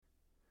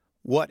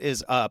What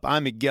is up?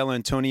 I'm Miguel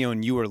Antonio,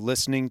 and you are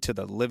listening to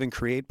the Live and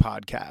Create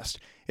podcast.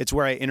 It's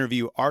where I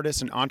interview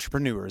artists and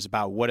entrepreneurs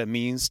about what it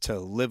means to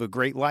live a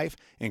great life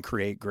and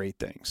create great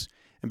things.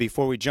 And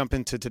before we jump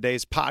into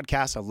today's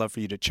podcast, I'd love for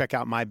you to check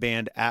out my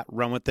band at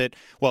Run With It.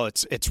 Well,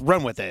 it's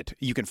Run With It.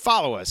 You can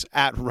follow us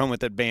at Run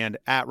With It Band,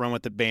 at Run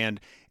With It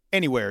Band.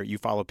 Anywhere you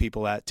follow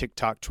people at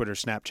TikTok, Twitter,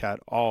 Snapchat,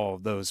 all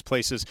of those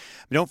places.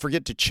 But don't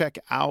forget to check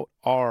out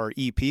our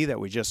EP that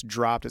we just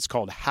dropped. It's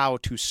called How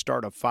to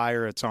Start a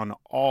Fire. It's on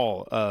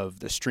all of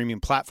the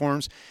streaming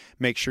platforms.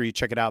 Make sure you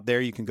check it out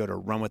there. You can go to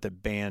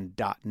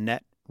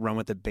runwithitband.net,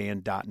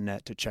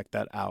 runwithitband.net to check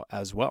that out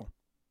as well.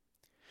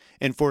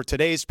 And for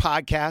today's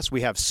podcast,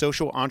 we have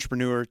social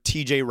entrepreneur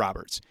TJ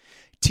Roberts.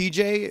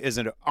 TJ is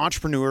an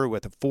entrepreneur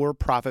with a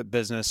for-profit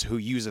business who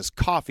uses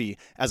coffee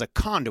as a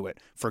conduit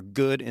for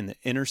good in the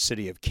inner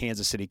city of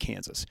Kansas City,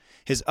 Kansas.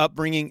 His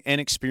upbringing and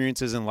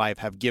experiences in life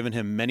have given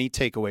him many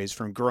takeaways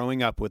from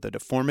growing up with a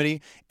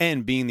deformity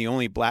and being the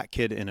only black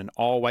kid in an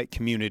all-white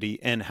community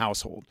and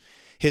household.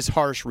 His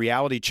harsh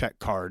reality check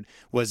card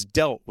was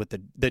dealt with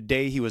the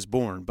day he was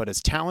born, but his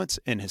talents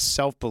and his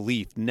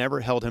self-belief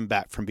never held him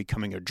back from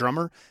becoming a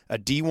drummer, a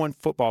D1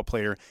 football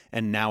player,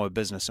 and now a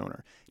business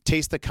owner.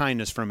 Taste the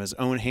kindness from his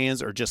own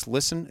hands, or just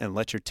listen and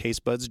let your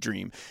taste buds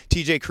dream.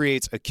 TJ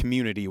creates a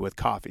community with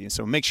coffee, and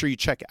so make sure you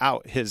check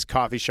out his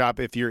coffee shop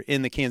if you're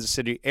in the Kansas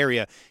City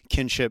area,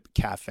 Kinship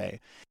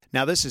Cafe.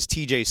 Now, this is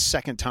TJ's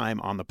second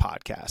time on the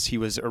podcast. He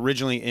was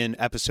originally in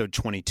episode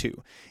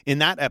 22. In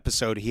that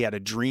episode, he had a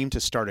dream to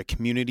start a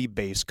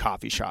community-based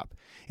coffee shop.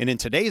 And in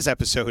today's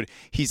episode,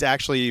 he's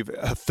actually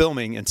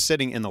filming and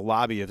sitting in the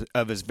lobby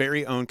of his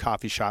very own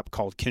coffee shop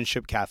called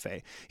Kinship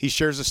Cafe. He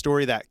shares a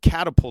story that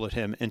catapulted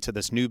him into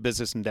this new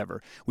business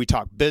endeavor. We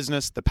talk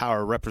business, the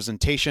power of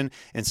representation,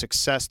 and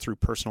success through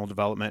personal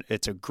development.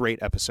 It's a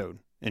great episode.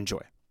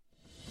 Enjoy.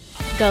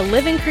 The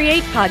Live and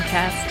Create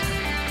podcast.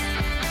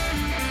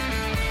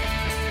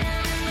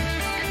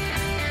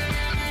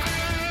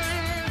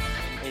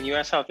 You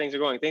asked how things are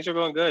going. Things are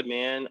going good,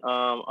 man.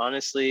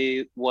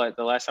 Honestly, the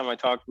last time I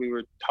talked, we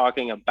were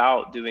talking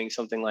about doing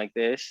something like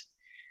this,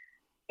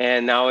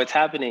 and now it's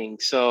happening.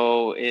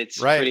 So it's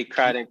pretty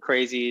kind of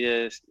crazy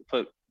to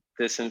put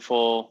this in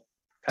full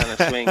kind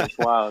of swing. It's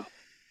wild.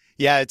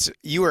 Yeah,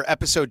 you were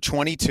episode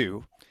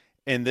 22,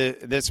 and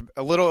this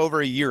a little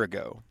over a year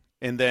ago,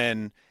 and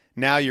then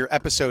now you're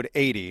episode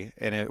 80,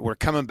 and we're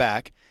coming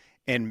back,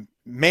 and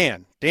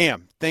man,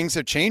 damn, things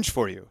have changed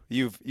for you.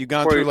 You've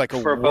gone through like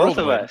a for whirlwind. Both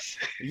of us.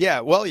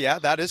 Yeah, well, yeah,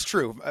 that is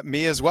true.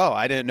 Me as well.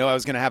 I didn't know I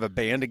was going to have a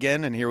band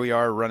again, and here we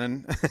are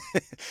running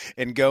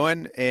and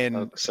going.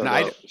 And,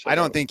 I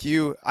don't think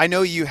I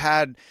know you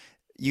had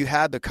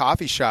the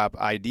coffee shop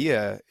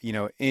idea,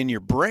 in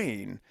your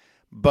brain,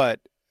 but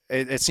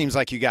it seems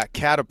like you got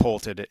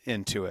catapulted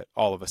into it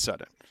all of a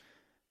sudden.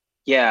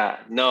 Yeah,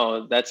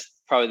 no, that's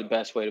probably the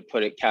best way to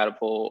put it.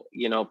 Catapult,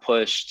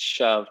 pushed,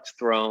 shoved,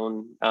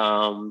 thrown,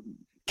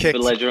 kicked.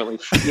 Belligerently.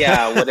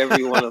 Yeah, whatever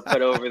you want to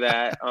put over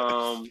that.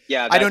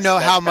 Yeah. I don't know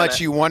how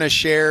much you want to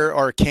share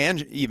or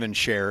can even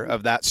share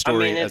of that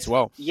story as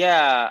well.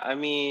 Yeah. I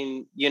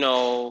mean,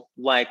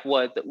 like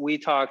what we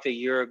talked a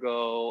year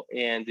ago,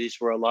 and these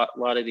were a lot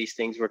of these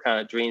things were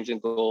kind of dreams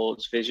and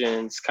goals,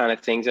 visions, kind of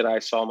things that I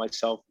saw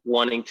myself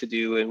wanting to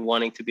do and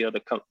wanting to be able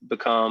to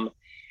become.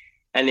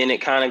 And then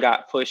it kind of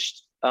got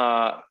pushed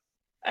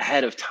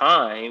ahead of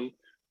time,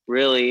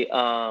 really,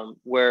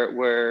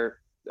 where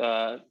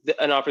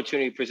an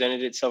opportunity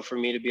presented itself for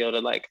me to be able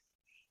to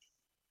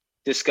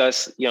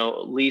discuss,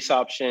 lease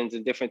options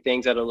and different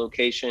things at a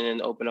location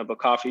and open up a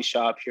coffee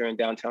shop here in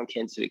downtown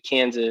Kansas City,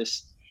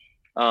 Kansas.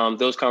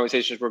 Those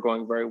conversations were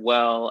going very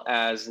well,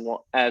 as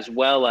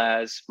well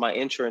as my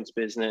insurance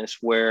business,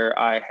 where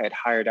I had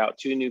hired out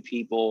 2 new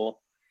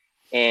people.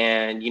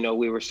 And,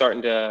 we were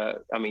starting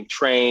to,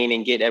 train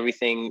and get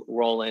everything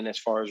rolling as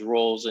far as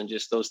roles and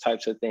just those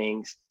types of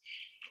things.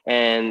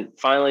 And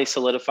finally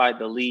solidified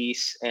the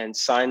lease and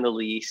signed the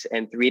lease.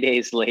 And 3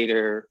 days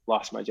later,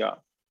 lost my job.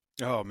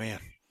 Oh, man.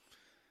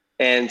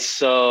 And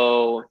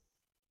so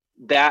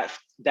that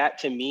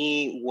to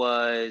me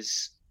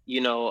was,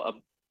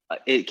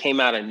 it came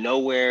out of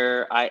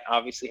nowhere. I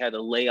obviously had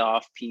to lay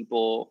off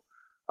people.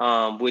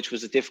 Which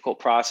was a difficult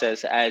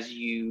process, as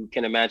you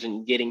can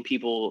imagine, getting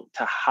people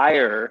to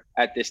hire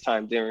at this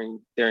time during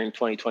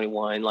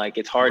 2021. Like,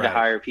 it's hard to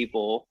hire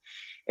people,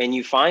 and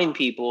you find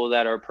people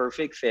that are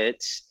perfect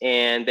fits,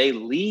 and they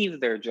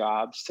leave their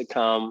jobs to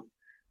come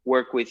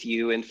work with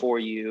you and for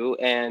you.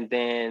 And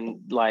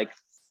then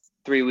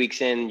 3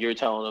 weeks in, you're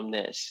telling them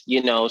this,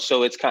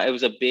 so it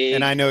was a big.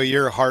 And I know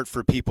your heart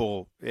for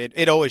people,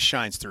 it always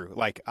shines through.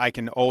 Like, I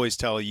can always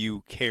tell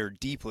you care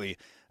deeply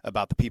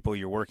about the people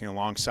you're working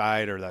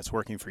alongside or that's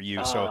working for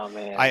you. So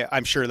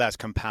I'm sure that's a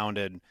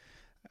compounded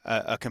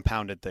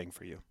thing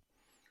for you.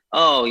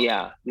 Oh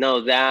yeah,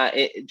 no, that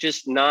it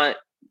just not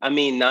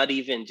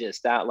even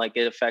just that,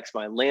 it affects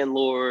my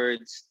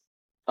landlords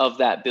of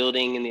that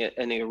building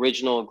in the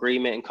original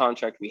agreement and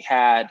contract we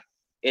had.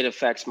 It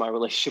affects my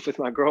relationship with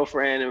my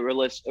girlfriend, and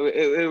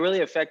it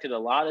really affected a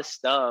lot of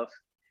stuff.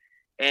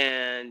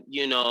 and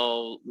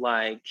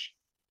like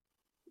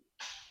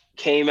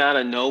came out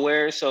of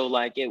nowhere. So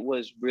like it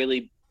was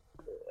really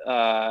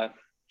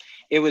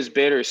it was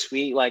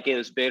bittersweet. Like it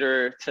was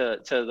bitter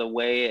to the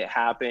way it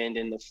happened,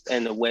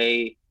 and the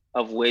way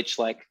of which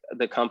like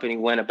the company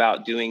went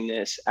about doing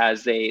this,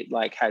 as they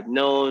like had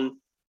known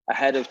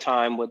ahead of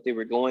time what they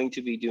were going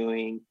to be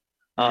doing.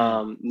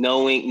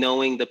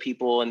 Knowing the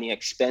people and the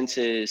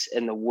expenses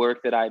and the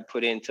work that I'd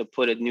put in to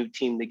put a new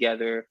team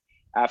together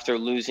after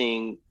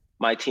losing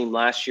my team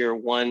last year,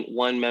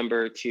 one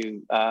member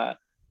to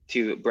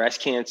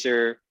breast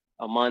cancer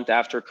a month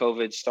after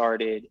COVID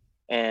started,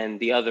 and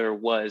the other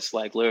was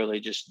like literally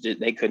just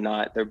they could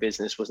not, their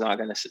business was not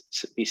going to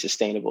be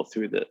sustainable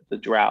through the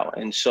drought.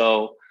 And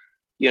so,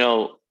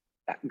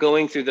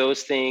 going through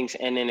those things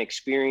and then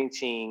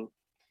experiencing,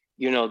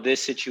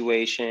 this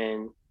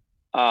situation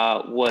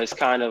was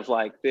kind of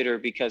like bitter,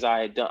 because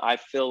I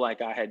feel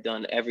like I had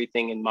done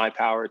everything in my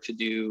power to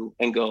do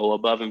and go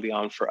above and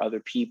beyond for other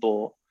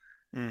people,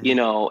 and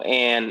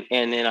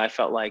then I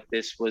felt like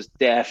this was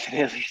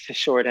definitely the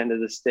short end of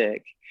the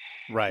stick.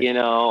 Right.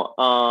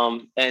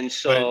 And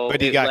so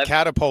but you got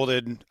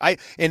catapulted.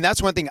 And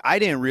that's one thing I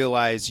didn't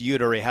realize, you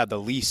had already had the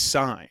lease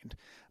signed.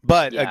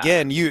 But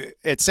again,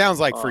 it sounds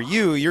like for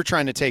you, you're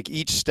trying to take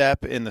each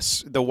step in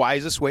the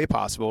wisest way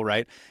possible,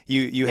 right?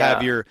 You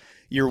have your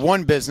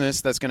one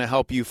business that's going to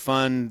help you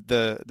fund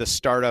the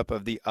startup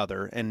of the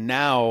other. And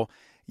now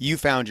you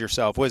found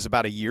yourself, was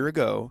about a year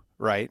ago,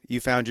 right? You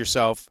found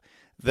yourself,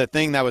 the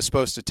thing that was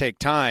supposed to take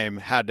time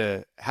had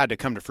to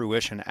come to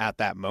fruition at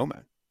that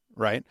moment,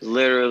 right?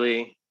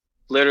 Literally,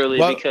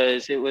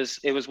 because it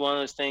was one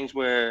of those things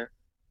where,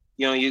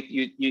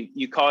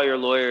 you call your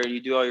lawyer,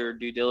 you do all your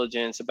due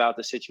diligence about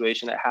the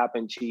situation that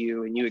happened to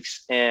you, and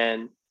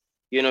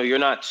you're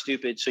not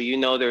stupid. So,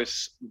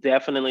 there's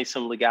definitely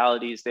some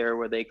legalities there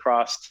where they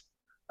crossed,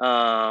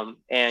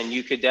 and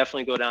you could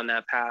definitely go down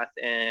that path,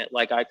 and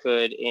like I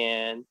could,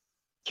 and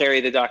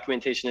carry the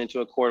documentation into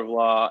a court of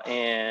law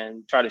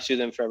and try to sue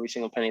them for every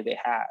single penny they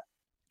had.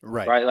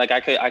 Right. Like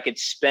I could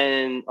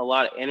spend a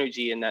lot of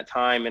energy in that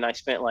time. And I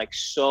spent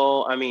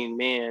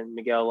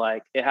Miguel,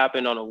 like it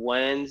happened on a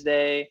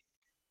Wednesday,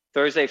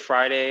 Thursday,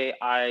 Friday.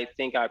 I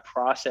think I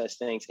processed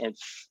things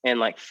and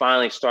like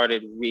finally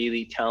started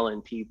really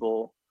telling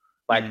people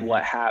like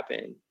what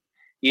happened,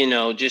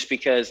 just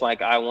because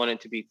like I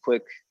wanted to be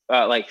quick,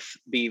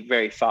 be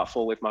very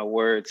thoughtful with my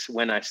words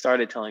when I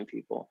started telling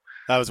people.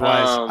 That was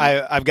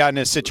wise. I've gotten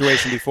in a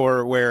situation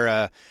before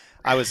where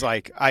I was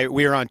like,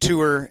 we were on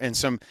tour and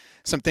some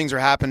things were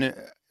happening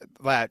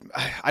that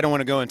I don't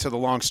want to go into the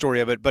long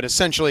story of it, but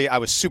essentially I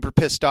was super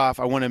pissed off.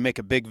 I wanted to make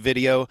a big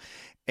video,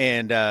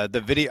 and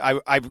the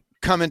video, I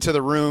come into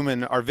the room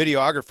and our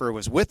videographer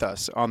was with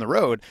us on the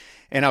road,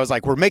 and I was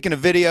like, we're making a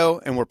video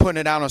and we're putting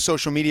it out on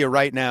social media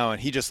right now.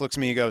 And he just looks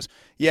at me and goes,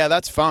 yeah,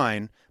 that's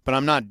fine, but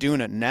I'm not doing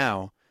it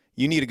now.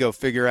 You need to go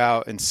figure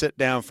out and sit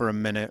down for a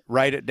minute,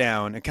 write it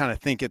down, and kind of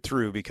think it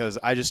through, because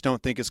I just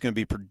don't think it's going to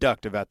be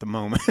productive at the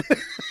moment.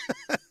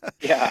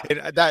 Yeah.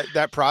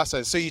 That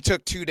process. So you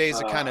took 2 days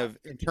to kind of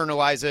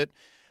internalize it,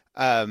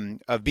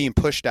 of being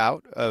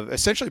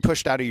essentially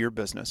pushed out of your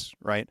business,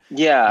 right?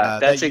 Yeah,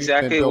 that's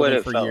exactly what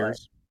it felt like.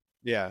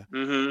 Yeah.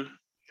 Mm-hmm.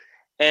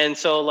 And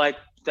so like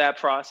that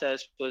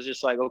process was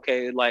just like,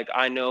 okay, like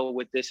I know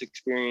with my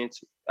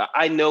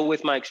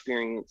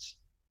experience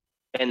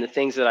and the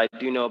things that I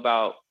do know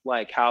about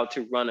like how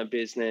to run a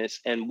business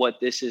and what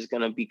this is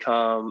going to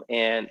become.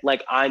 And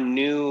like, I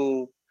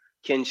knew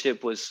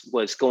Kinship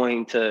was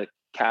going to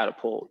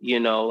catapult,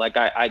 like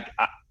I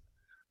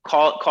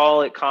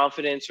call it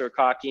confidence or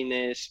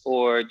cockiness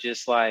or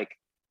just like,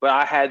 but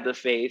I had the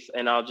faith,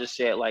 and I'll just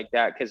say it like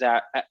that. Cause I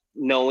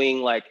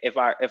knowing like if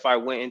I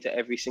went into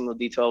every single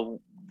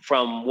detail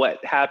from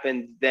what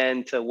happened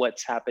then to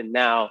what's happened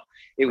now,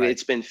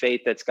 it's been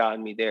faith that's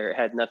gotten me there. It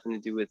had nothing to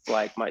do with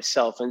like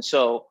myself. And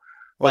so,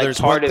 well,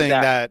 there's one thing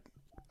that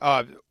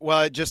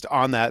just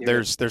on that,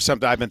 there's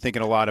something I've been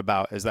thinking a lot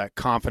about, is that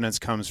confidence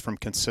comes from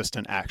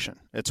consistent action.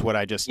 It's what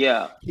I just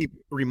keep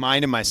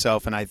reminding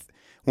myself. And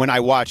when I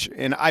watch,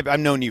 and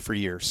I've known you for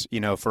years,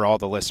 for all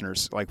the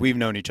listeners, like we've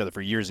known each other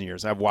for years and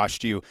years. I've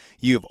watched you.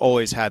 You've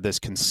always had this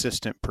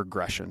consistent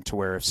progression to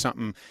where if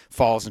something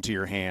falls into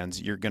your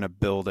hands, you're going to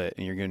build it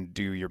and you're going to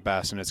do your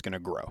best and it's going to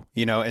grow,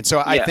 And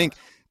so I think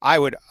I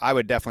would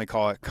definitely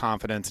call it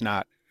confidence,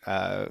 not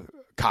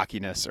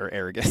cockiness or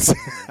arrogance.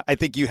 I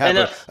think you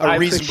have a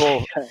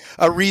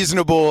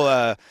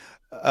reasonable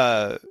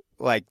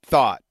like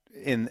thought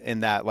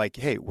in that, like,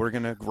 hey, we're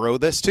going to grow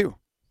this too.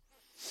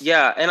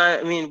 Yeah. And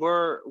I mean,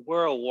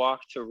 we're a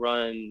walk to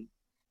run,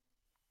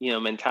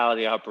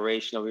 mentality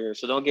operation over here.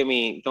 So don't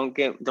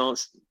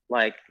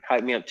like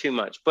hype me up too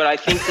much. But I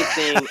think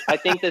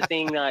the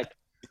thing that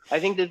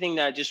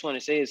I just want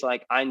to say is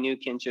like, I knew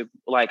Kinship,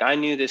 like I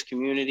knew this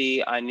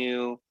community, I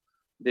knew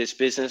this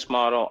business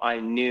model.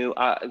 I knew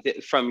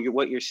from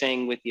what you're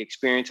saying with the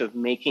experience of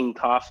making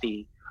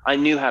coffee, I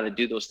knew how to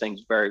do those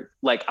things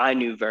I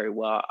knew very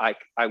well. I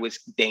was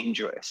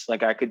dangerous.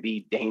 Like I could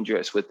be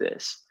dangerous with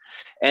this.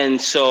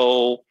 And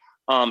so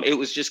It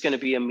was just going to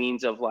be a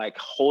means of like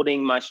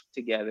holding my shit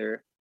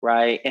together,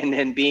 right? And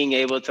then being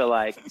able to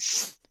like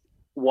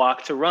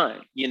walk to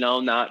run,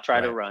 not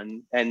try to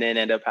run and then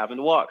end up having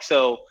to walk.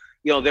 So,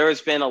 there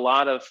has been a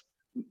lot of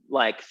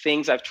like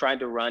things I've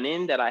tried to run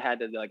in that I had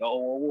to like,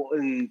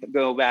 and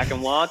go back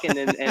and walk and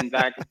then and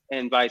back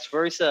and vice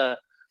versa.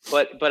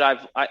 But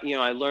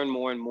I learned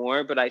more and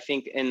more. But I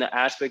think in the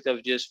aspect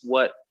of just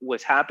what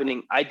was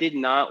happening, I did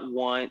not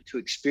want to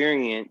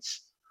experience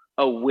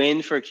a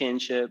win for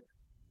Kinship,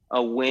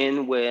 a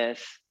win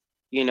with,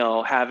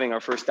 having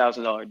our first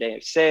 $1,000 day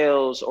of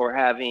sales, or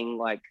having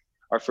like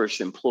our first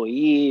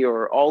employee,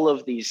 or all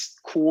of these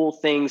cool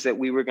things that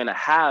we were going to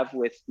have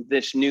with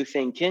this new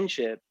thing,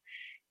 Kinship,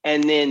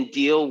 and then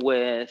deal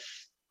with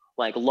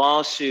like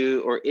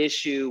lawsuit or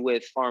issue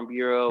with Farm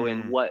Bureau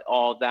and what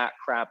all that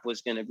crap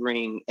was going to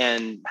bring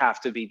and have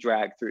to be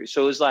dragged through.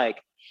 So it was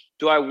like,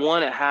 do I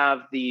want to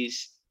have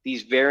these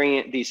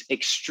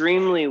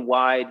extremely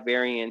wide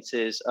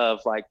variances of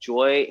like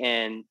joy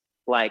and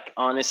like,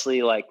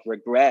 honestly, like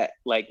regret,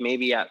 like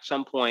maybe at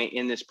some point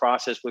in this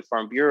process with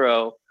Farm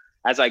Bureau,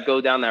 as I go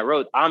down that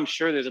road, I'm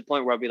sure there's a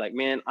point where I'll be like,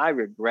 man, I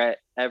regret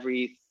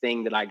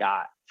everything that I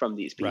got from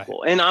these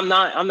people. Right. And I'm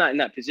not in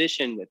that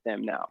position with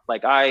them now.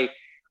 Like I've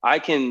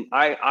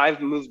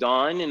moved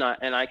on, and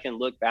I can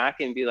look back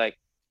and be like,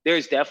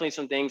 there's definitely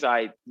some things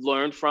I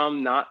learned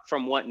from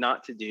what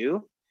not to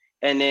do.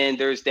 And then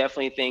there's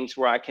definitely things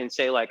where I can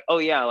say like, oh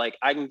yeah, like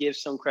I can give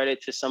some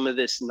credit to some of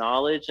this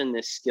knowledge and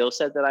this skill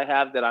set that I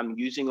have that I'm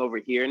using over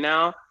here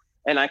now.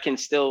 And I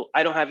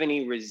don't have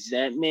any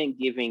resentment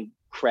giving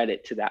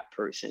credit to that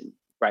person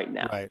right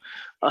now. Right.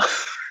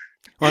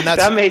 Well, and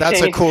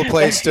that's a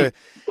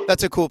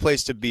cool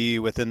place to be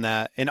within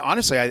that. And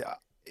honestly,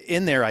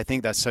 I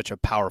think that's such a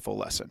powerful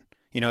lesson.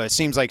 It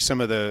seems like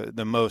some of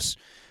the most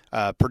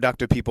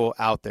productive people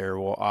out there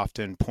will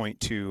often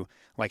point to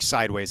like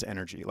sideways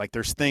energy. Like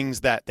there's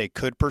things that they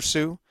could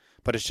pursue,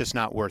 but it's just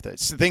not worth it.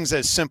 It's things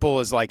as simple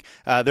as like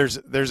there's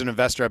an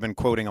investor I've been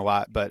quoting a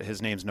lot, but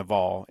his name's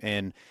Naval,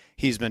 and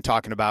he's been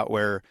talking about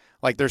where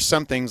like there's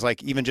some things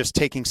like even just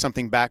taking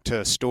something back to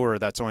a store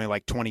that's only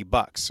like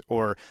 $20,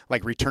 or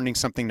like returning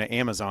something to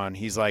Amazon.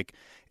 He's like,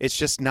 it's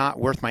just not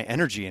worth my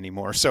energy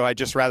anymore. So I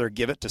just rather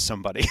give it to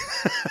somebody.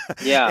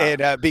 Yeah.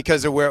 And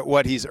because of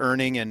what he's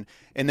earning. And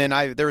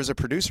then there was a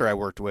producer I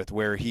worked with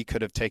where he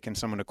could have taken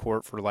someone to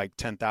court for like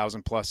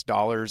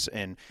 $10,000+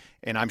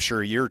 and I'm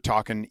sure you're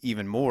talking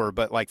even more,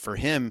 but like for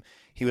him,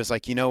 he was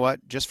like, you know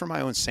what, just for my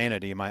own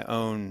sanity, my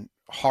own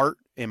heart,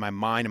 in my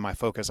mind and my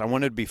focus, I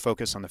wanted to be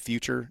focused on the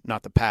future,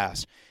 not the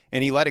past.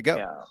 And he let it go.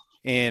 Yeah.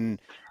 And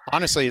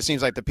honestly, it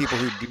seems like the people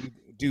who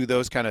do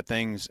those kind of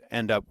things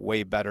end up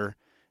way better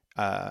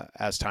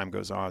as time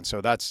goes on.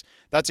 So that's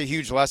a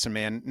huge lesson,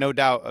 man. No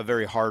doubt a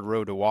very hard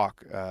road to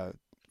walk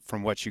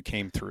from what you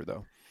came through,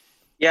 though.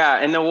 Yeah,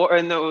 and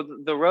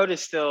the road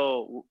is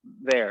still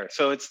there,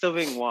 so it's still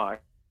being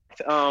walked.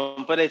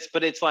 But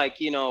it's like,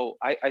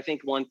 I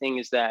think one thing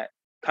is that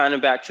kind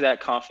of back to that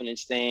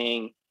confidence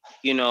thing.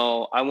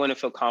 I want to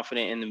feel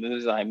confident in the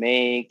moves that I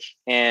make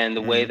and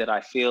the way that I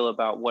feel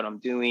about what I'm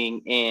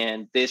doing.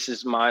 And this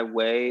is my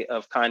way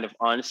of kind of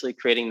honestly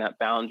creating that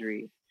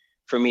boundary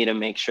for me to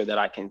make sure that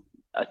I can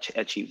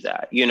achieve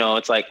that.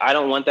 It's like, I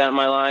don't want that in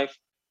my life.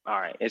 All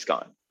right, it's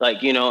gone.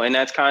 Like, and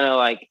that's kind of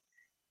like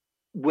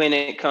when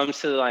it comes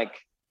to like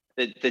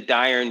the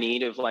dire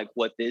need of like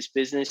what this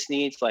business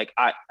needs, like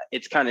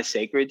it's kind of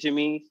sacred to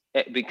me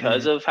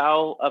because of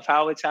how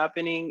it's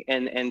happening.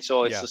 And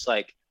so it's just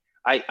like,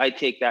 I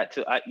take that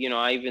to,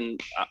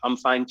 I'm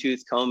fine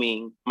tooth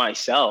combing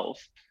myself,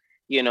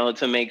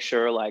 to make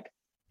sure like,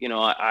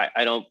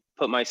 I don't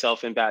put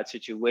myself in bad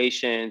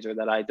situations, or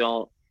that I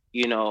don't,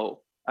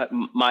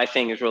 my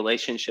thing is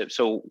relationships.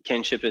 So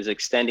Kinship is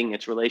extending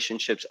its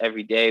relationships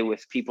every day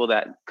with people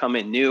that come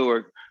in new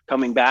or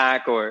coming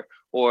back, or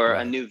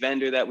a new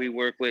vendor that we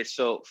work with.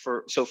 So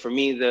for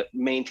me,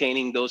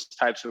 maintaining those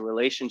types of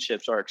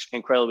relationships are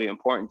incredibly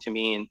important to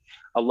me. And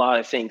a lot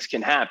of things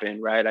can happen,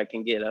 right? I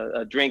can get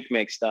a drink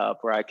mixed up,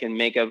 or I can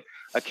make a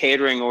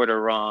catering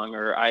order wrong,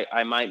 or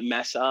I might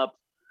mess up,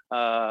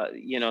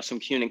 some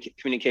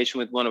communication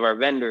with one of our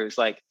vendors.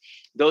 Like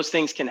those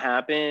things can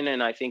happen.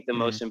 And I think the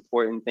most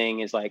important thing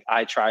is like,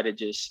 I try to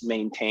just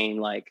maintain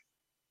like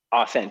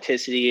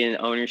authenticity and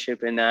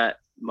ownership in that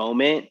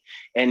moment.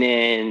 And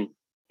then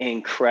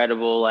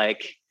incredible,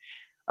 like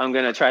I'm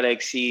going to try to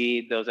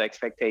exceed those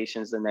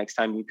expectations the next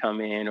time you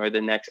come in, or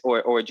the next,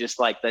 or just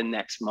like the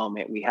next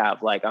moment we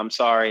have. Like, I'm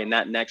sorry. And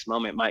that next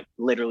moment might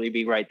literally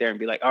be right there and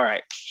be like, all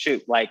right,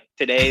 shoot. Like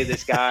today,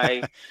 this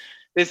guy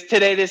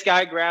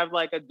grabbed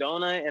like a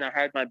donut, and I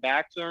had my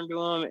back turned to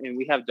him, and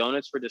we have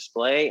donuts for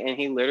display. And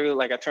he literally,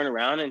 like, I turn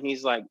around and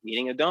he's like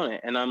eating a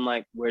donut. And I'm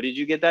like, where did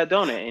you get that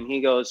donut? And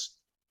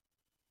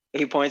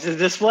he points to the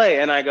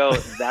display, and I go,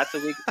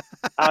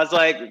 I was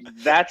like,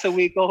 that's a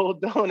week old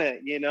donut,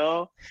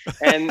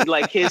 and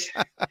like his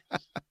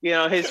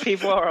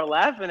people are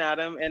laughing at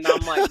him. And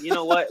I'm like, you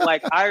know what?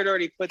 Like I had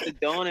already put the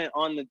donut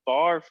on the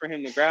bar for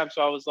him to grab.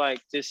 So I was like,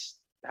 just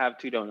have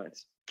 2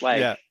 donuts.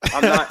 Like,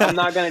 I'm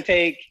not going to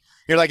take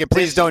You're like, and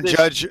please don't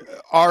judge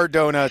our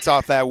donuts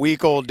off that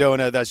week old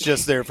donut that's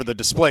just there for the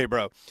display,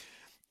 bro.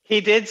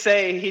 He did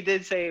say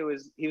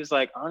he was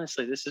like,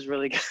 honestly, this is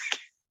really good.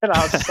 And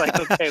I was just like,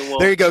 okay, well,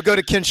 there you go. Go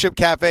to Kinship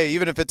Cafe.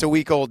 Even if it's a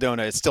week old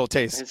donut, it still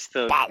tastes. It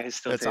still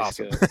tastes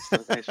awesome. good. It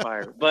still tastes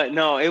fire. But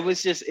no, it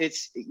was just,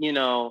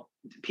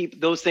 people,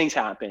 those things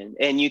happen,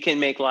 and you can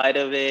make light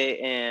of it,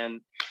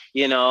 and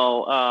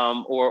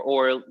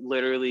or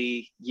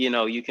literally,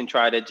 you can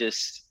try to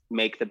just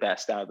make the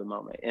best out of the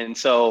moment. And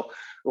so,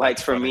 like,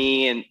 that's for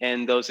funny. Me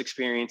and those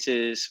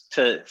experiences,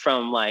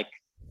 from like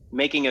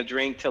making a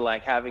drink to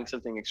like having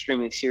something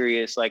extremely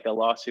serious like a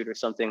lawsuit or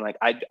something, like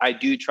I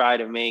do try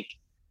to make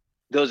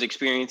those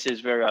experiences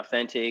very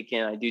authentic,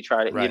 and I do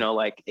try to, right.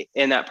 Like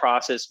in that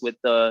process with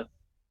Farm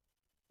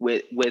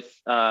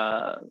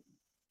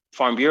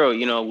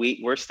Bureau,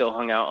 we're still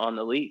hung out on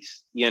the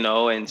lease,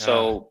 and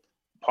so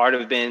part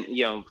of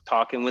been,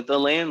 talking with the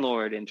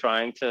landlord and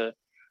trying to,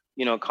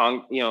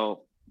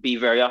 be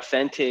very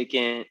authentic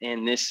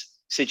in this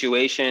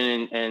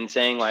situation, and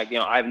saying like,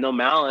 I have no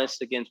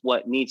malice against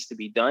what needs to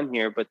be done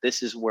here, but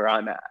this is where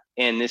I'm at,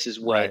 and this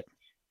is what. Right.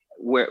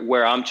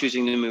 Where I'm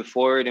choosing to move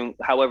forward, and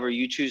however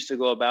you choose to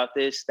go about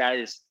this, that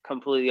is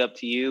completely up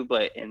to you.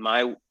 But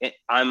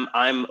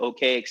I'm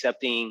okay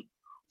accepting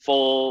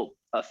full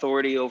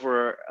authority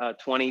over a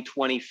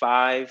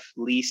 2025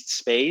 leased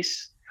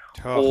space,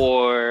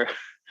 or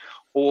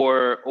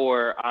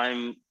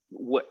I'm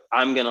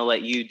gonna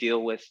let you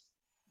deal with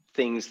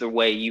things the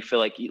way you feel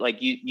like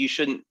you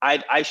shouldn't.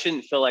 I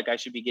shouldn't feel like I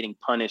should be getting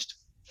punished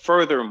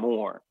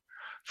furthermore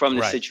from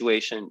the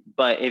situation.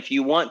 But if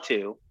you want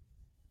to,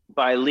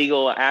 by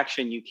legal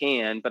action, you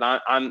can, but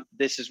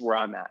this is where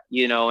I'm at,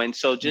 and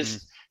so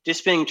just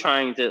being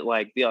trying to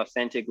like be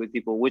authentic with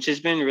people, which has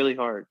been really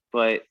hard.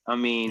 But I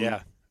mean,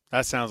 yeah,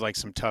 that sounds like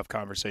some tough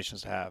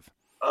conversations to have.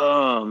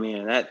 Oh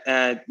man, that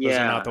those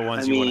are not the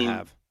ones you want to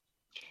have.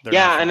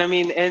 And I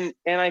mean, and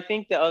I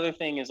think the other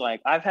thing is like,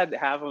 I've had to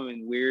have them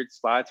in weird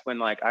spots when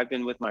like I've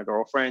been with my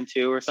girlfriend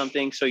too or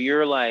something. So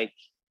you're like,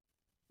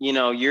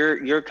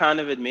 you're kind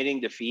of admitting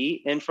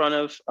defeat in front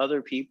of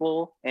other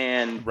people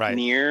and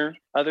near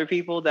other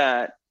people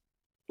that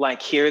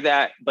like hear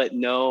that, but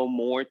know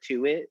more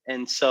to it.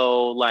 And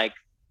so like,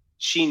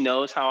 she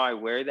knows how I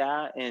wear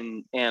that.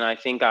 And I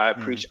think I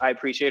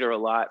appreciate her a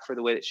lot for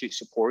the way that she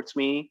supports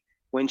me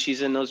when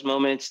she's in those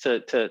moments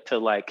to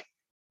like,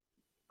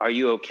 are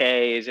you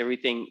okay? Is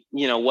everything,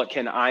 what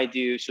can I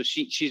do? So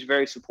she's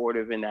very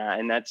supportive in that.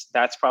 And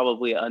that's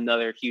probably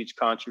another huge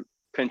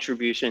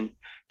contribution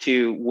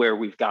to where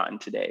we've gotten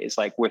today, is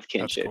like with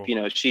Kinship.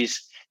 Cool.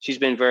 She's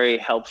been very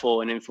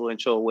helpful and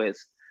influential with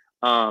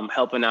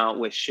helping out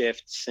with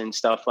shifts and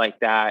stuff like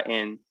that,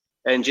 and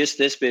just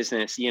this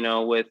business,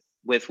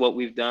 with what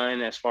we've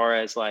done as far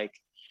as like,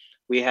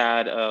 we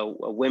had a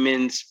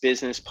women's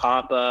business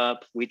pop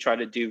up. We try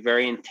to do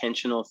very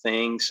intentional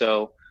things.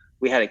 So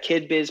we had a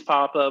kid biz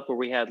pop up where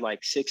we had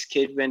like 6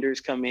 kid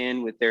vendors come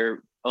in with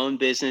their own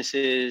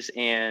businesses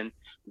and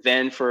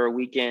vend for a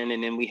weekend,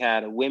 and then we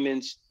had a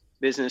women's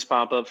business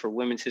pop up for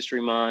Women's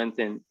History Month,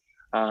 and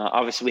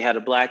obviously we had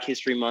a Black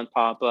History Month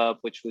pop up,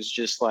 which was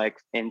just like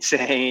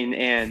insane.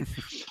 And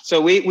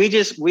so we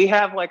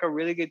have like a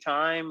really good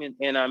time,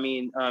 and I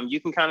mean,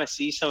 you can kind of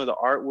see some of the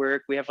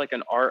artwork. We have like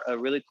a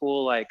really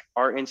cool like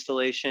art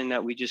installation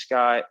that we just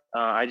got.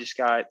 I just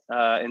got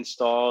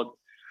installed,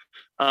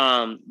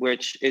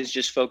 which is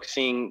just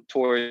focusing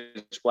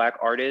towards Black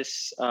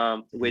artists,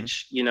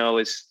 which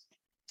is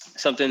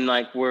something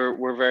like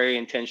we're very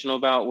intentional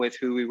about with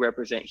who we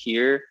represent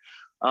here.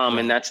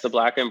 And that's the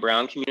Black and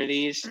brown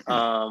communities,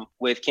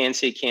 with Kansas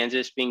City,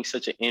 Kansas being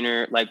such an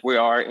we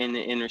are in the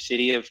inner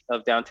city of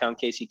downtown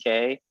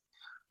KCK,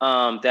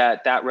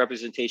 that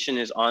representation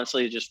is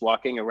honestly just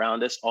walking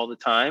around us all the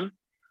time,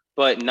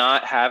 but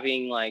not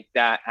having like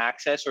that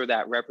access or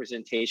that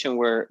representation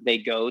where they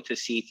go to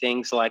see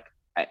things like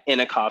in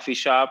a coffee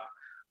shop.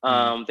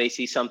 They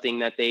see something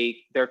that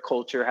their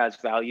culture has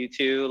value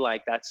to,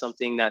 like that's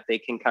something that they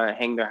can kind of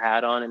hang their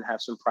hat on and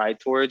have some pride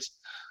towards.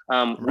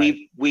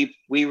 We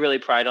really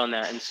pride on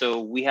that. And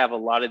so we have a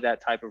lot of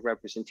that type of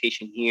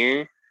representation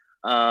here,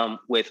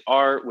 with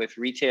art, with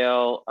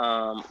retail,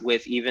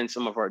 with even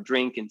some of our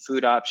drink and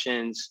food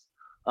options.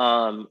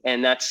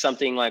 And that's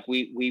something like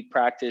we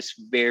practice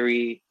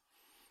very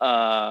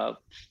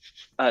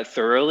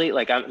thoroughly.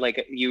 Like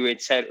you had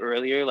said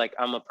earlier, like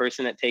I'm a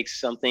person that takes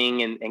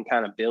something and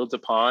kind of builds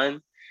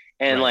upon.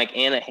 And like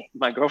Anna,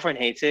 my girlfriend,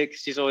 hates it.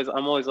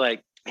 I'm always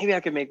like, maybe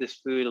I could make this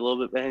food a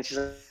little bit better. And she's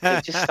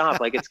like, just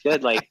stop. Like, it's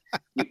good. Like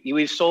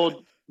we've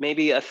sold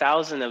maybe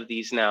 1,000 of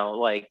these now.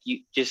 Like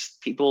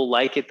people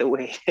like it the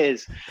way it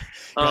is.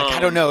 Like,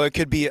 I don't know. It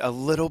could be a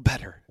little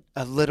better,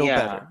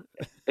 better.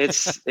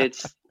 it's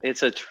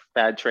a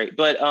bad trait,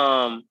 but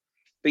some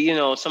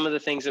of the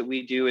things that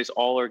we do is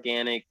all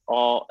organic,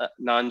 all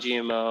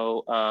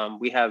non-GMO.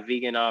 We have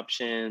vegan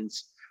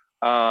options.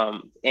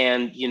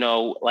 And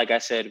like I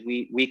said,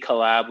 we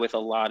collab with a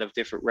lot of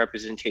different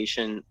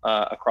representation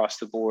across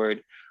the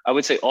board. I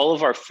would say all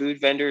of our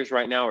food vendors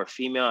right now are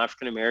female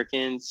African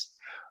Americans.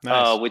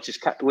 Nice. which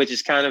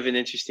is kind of an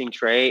interesting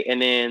trait.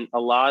 And then a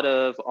lot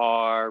of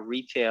our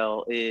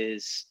retail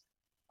is,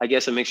 I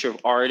guess, a mixture of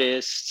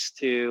artists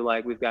too.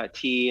 Like we've got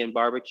tea and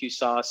barbecue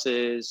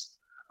sauces,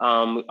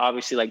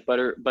 obviously like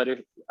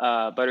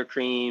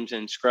buttercreams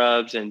and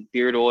scrubs and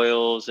beard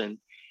oils and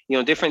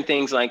different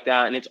things like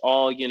that. And it's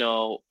all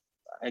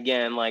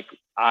again, like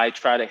I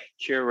try to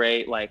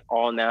curate like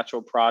all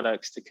natural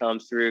products to come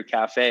through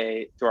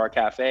our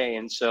cafe,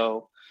 and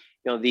so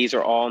these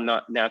are all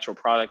not natural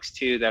products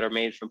too that are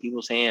made from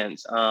people's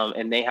hands,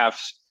 and they have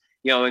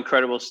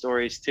incredible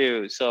stories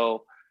too.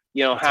 So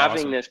That's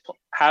having awesome.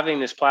 having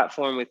this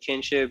platform with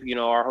Kinship,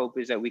 our hope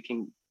is that we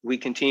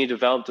continue to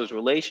develop those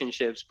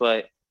relationships,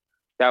 but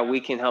that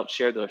we can help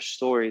share those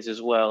stories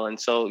as well. And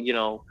so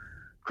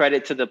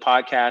credit to the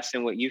podcast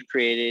and what you've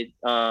created.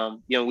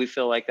 We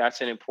feel like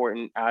that's an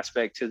important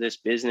aspect to this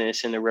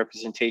business and the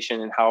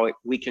representation and how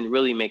we can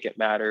really make it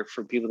matter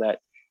for people that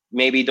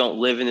maybe don't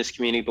live in this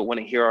community, but want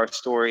to hear our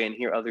story and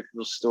hear other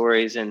people's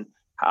stories and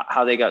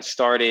how they got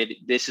started.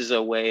 This is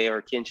a way,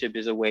 or Kinship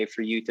is a way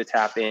for you to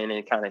tap in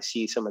and kind of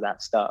see some of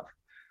that stuff.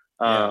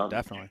 Yeah,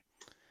 definitely.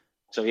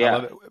 So I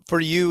love it. For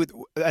you,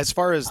 as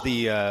far as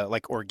the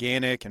like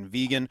organic and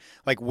vegan,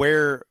 like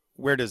where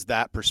does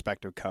that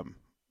perspective come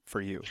for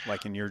you,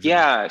 like in your journey?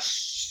 Yeah.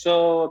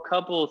 So a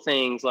couple of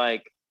things,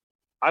 like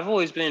I've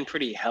always been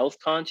pretty health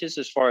conscious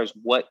as far as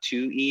what to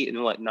eat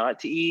and what not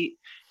to eat.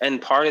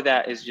 And part of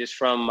that is just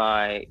from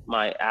my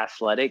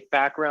athletic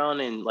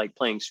background and like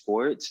playing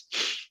sports.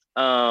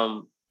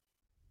 And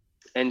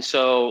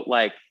so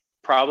like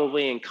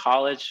probably in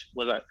college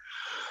was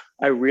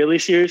I really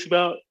serious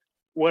about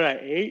what I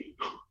ate.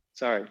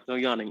 Sorry, no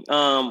yawning. It's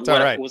all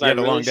right. Was You I had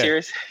a long really day.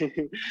 serious?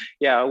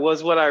 Yeah,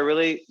 what I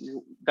really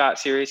got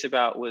serious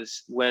about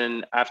was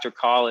when after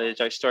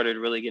college I started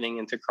really getting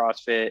into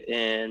CrossFit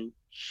and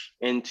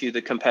into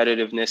the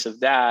competitiveness of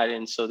that.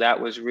 And so that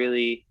was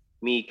really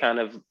me kind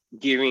of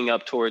gearing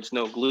up towards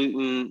no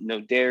gluten, no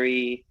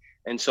dairy.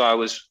 And so I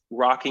was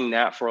rocking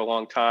that for a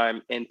long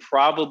time. And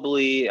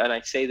probably, and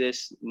I say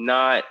this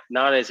not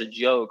as a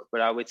joke,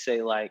 but I would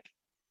say like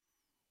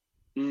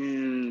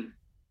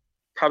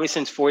probably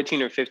since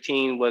 14 or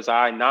 15 was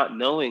I not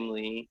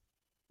knowingly,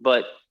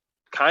 but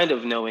kind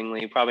of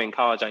knowingly, probably in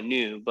college I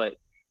knew, but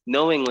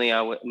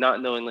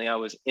not knowingly I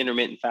was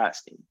intermittent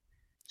fasting.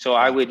 So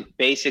I would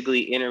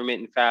basically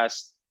intermittent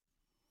fast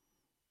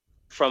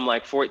from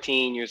like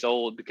 14 years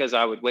old because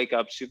I would wake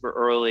up super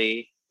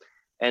early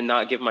and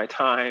not give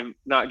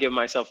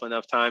myself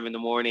enough time in the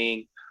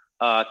morning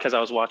because I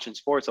was watching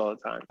sports all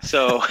the time.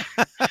 So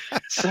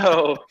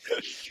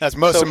As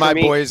most so of my for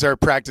me, boys are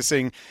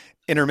practicing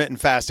intermittent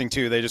fasting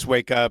too. They just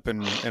wake up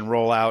and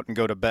roll out and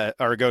go to bed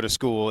or go to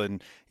school,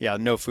 and yeah,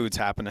 no food's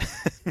happening.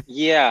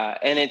 yeah,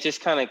 and it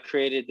just kind of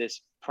created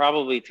this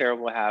probably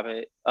terrible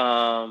habit.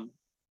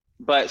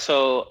 But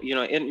so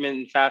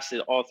intermittent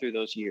fasted all through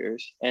those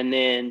years, and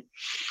then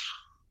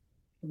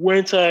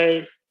once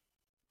I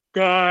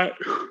got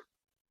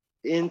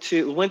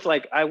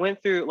I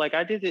went through like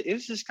I did it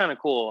was just kind of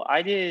cool.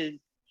 I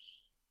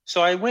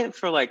went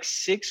for like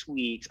 6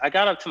 weeks. I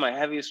got up to my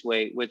heaviest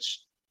weight, which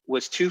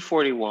was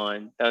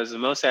 241. That was the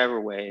most I ever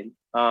weighed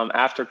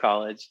after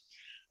college.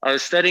 I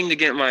was studying to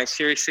get my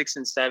series 6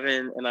 and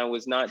 7, and I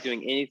was not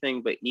doing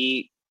anything but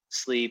eat,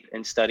 sleep,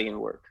 and study and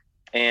work.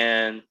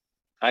 And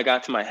I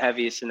got to my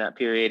heaviest in that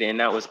period, and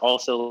that was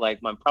also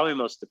like my probably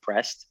most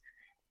depressed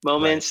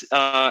moments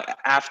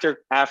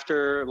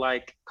after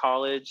like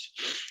college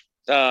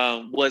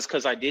was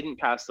because I didn't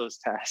pass those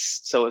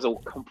tests. So it was a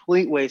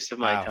complete waste of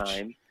my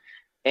time.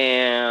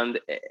 And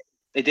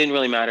it didn't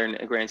really matter in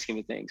the grand scheme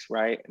of things,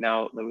 right?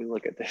 Now let me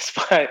look at this.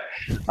 But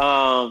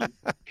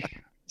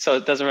so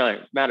it doesn't really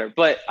matter.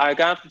 But I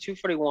got up to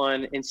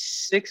 241 in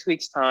 6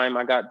 weeks' time.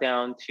 I got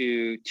down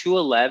to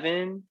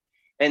 211.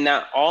 And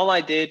that all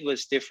I did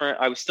was different.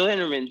 I was still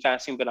intermittent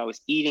fasting, but I was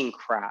eating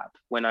crap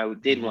when I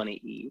did want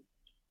to eat.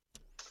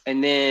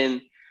 And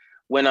then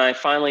when I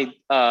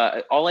finally,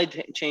 all I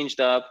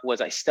changed up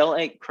was I still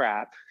ate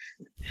crap,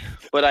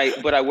 but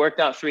I worked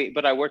out 3 days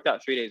a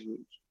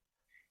week.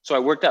 So I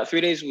worked out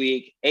 3 days a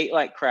week, ate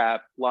like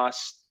crap,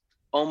 lost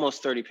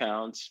almost 30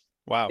 pounds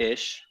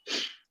ish.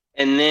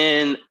 And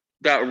then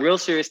got real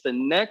serious the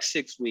next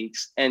 6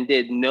 weeks and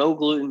did no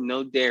gluten,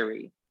 no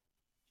dairy.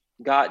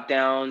 Got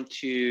down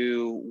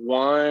to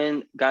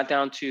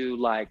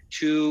like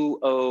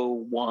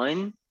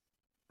 201.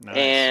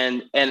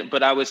 Nice.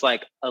 But I was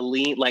like a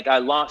lean, like I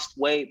lost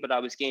weight, but I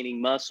was gaining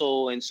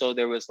muscle. And so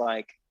there was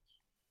like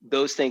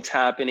those things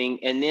happening.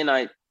 And then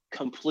I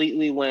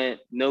completely went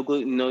no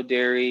gluten, no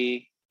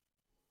dairy.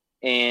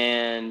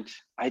 And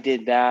I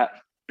did that.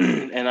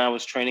 And I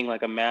was training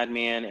like a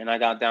madman, and I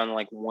got down to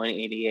like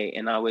 188.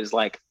 And I was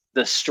like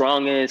the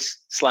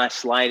strongest /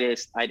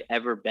 slightest I'd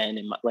ever been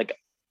in my like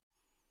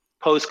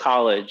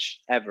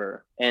post-college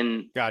ever.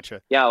 And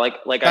gotcha. Yeah, like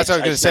that's what I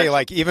was gonna say.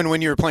 Like even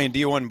when you were playing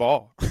D1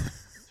 ball.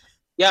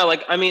 Yeah,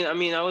 like I weighed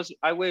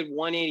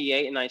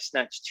 188 and I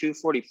snatched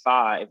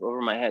 245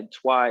 over my head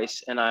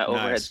twice, and I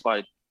overhead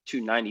squatted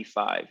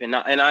 295, and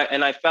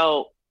I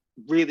felt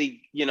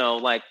really,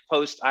 like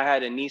I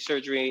had a knee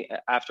surgery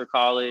after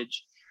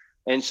college.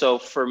 And so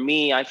for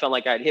me, I felt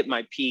like I'd hit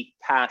my peak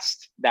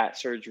past that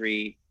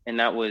surgery. And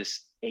that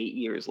was 8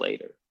 years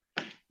later,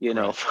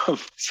 Right. from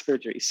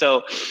surgery.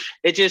 So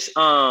it just,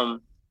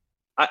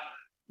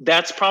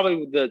 that's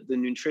probably the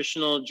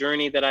nutritional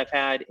journey that I've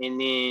had. And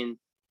then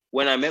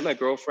when I met my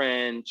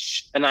girlfriend,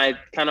 and I'd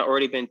kind of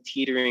already been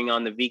teetering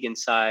on the vegan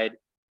side,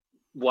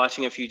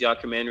 watching a few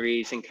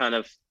documentaries and kind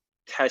of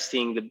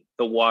testing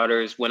the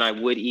waters when I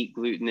would eat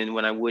gluten and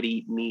when I would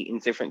eat meat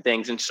and different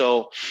things. And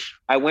so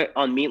I went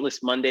on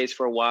meatless Mondays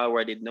for a while,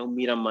 where I did no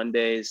meat on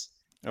Mondays.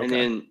 Okay. And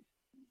then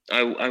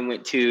I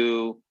went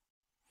to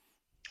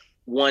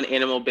one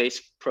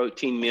animal-based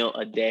protein meal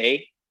a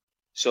day.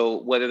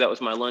 So whether that was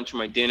my lunch or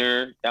my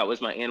dinner, that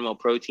was my animal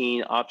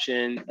protein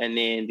option. And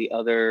then the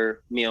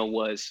other meal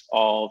was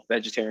all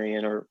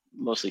vegetarian or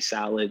mostly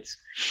salads.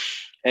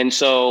 And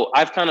so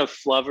I've kind of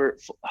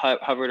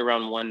hovered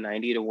around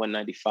 190 to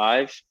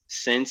 195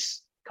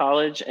 since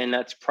college. And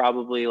that's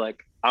probably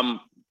I'm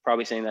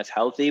probably saying that's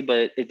healthy,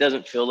 but it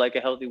doesn't feel like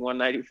a healthy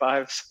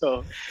 195.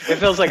 So it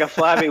feels like a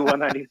flabby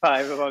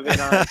 195, if I'm being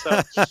honest.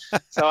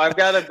 So I've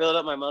got to build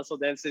up my muscle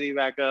density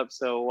back up.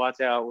 So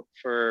watch out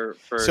for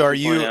So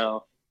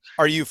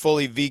are you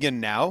fully vegan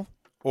now,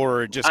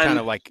 or just kind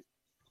of like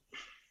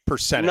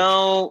percentage?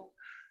 No,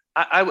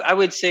 I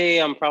would say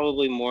I'm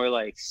probably more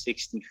like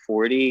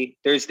 60-40.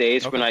 There's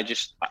days when I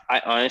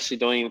honestly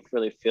don't even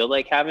really feel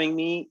like having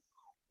meat,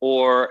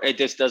 or it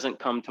just doesn't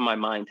come to my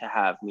mind to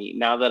have meat.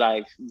 Now that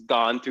I've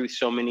gone through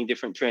so many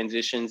different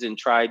transitions and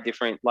tried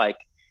different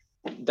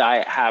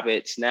diet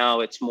habits,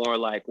 now it's more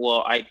like,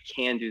 well, I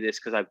can do this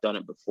because I've done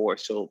it before.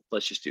 So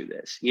let's just do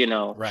this,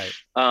 Right.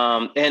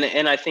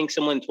 And I think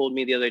someone told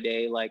me the other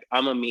day,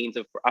 I'm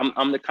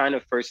the kind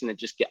of person that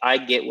I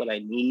get what I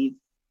need.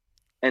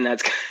 And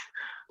that's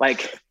I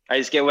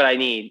just get what I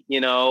need,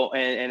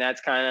 and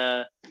that's kind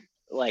of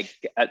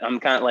I'm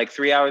kind of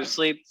 3 hours of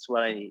sleep. That's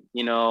what I need,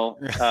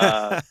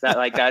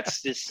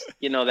 that's just,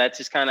 that's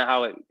just kind of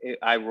how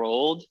I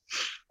rolled.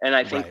 And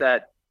I think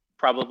that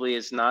probably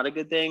is not a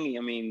good thing.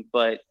 I mean,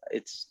 but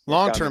it's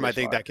long term. I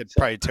think that could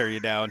probably tear you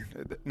down,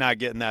 not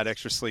getting that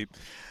extra sleep.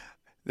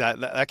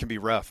 That can be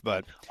rough,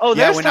 but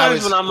there's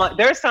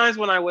times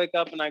when I wake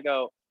up and I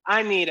go,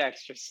 I need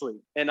extra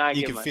sleep, and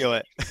you can feel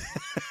it.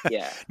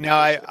 Yeah. No,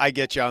 I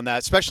get you on that,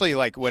 especially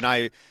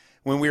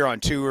when we were on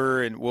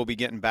tour, and we'll be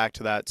getting back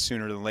to that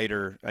sooner than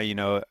later.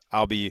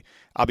 I'll be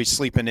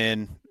sleeping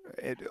in.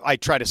 I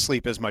try to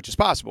sleep as much as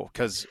possible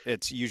because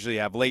it's usually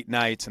I have late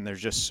nights and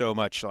there's just so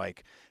much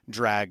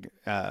drag.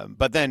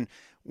 But then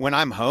when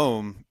I'm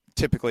home,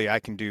 typically I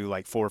can do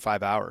 4 or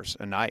 5 hours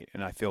a night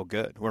and I feel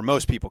good, where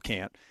most people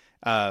can't.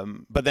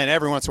 But then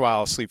every once in a while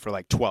I'll sleep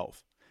for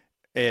 12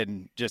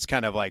 and just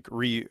kind of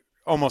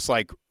almost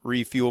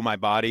refuel my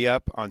body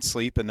up on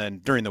sleep. And then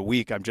during the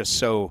week,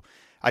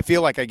 I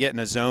feel like I get in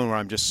a zone where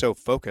I'm just so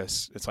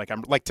focused. It's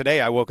I'm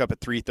today I woke up at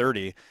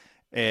 3:30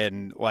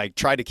 and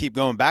tried to keep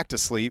going back to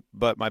sleep,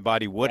 but my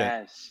body wouldn't.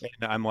 Yes.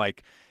 And I'm I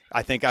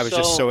think I was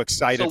just so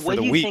excited for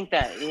the week. What do you think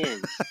that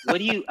is?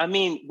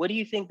 What do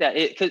you think that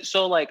is? 'Cause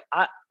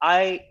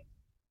I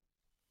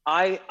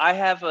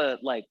have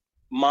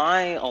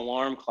my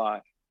alarm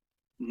clock,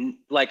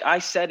 I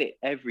set it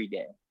every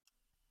day.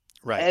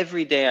 Right.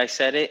 Every day I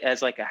set it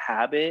as a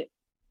habit,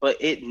 but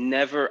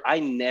I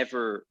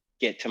never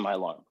get to my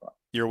alarm clock.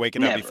 You're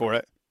waking up before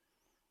it?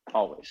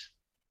 Always.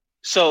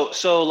 So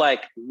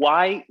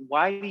why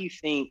do you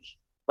think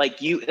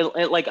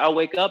I'll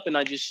wake up and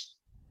I just,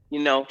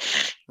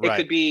 it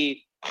could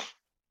be,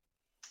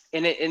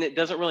 and it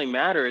doesn't really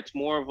matter. It's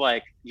more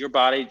of your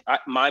body,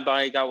 my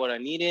body got what I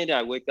needed.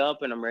 I wake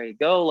up and I'm ready to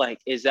go.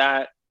 Is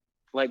that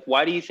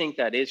why do you think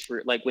that is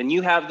for when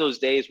you have those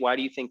days? Why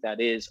do you think that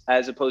is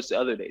as opposed to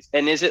other days?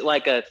 And is it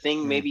a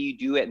thing maybe you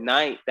do at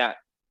night that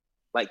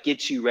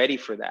gets you ready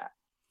for that?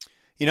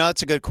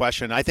 That's a good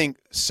question. I think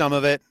some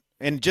of it,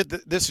 and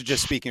this is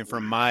just speaking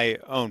from my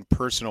own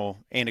personal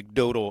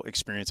anecdotal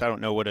experience. I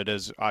don't know what it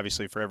is,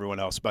 obviously, for everyone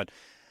else, but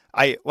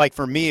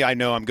for me, I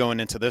know I'm going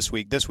into this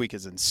week. This week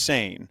is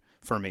insane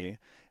for me,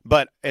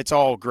 but it's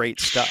all great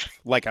stuff.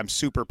 I'm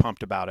super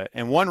pumped about it.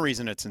 And one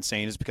reason it's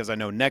insane is because I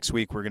know next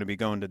week we're going to be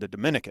going to the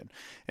Dominican.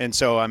 And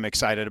so I'm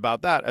excited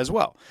about that as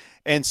well.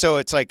 And so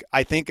it's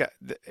I think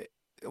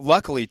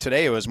luckily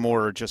today it was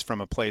more just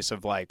from a place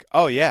of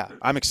oh yeah,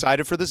 I'm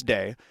excited for this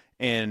day.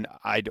 And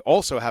I'd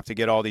also have to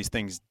get all these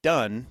things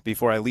done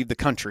before I leave the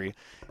country.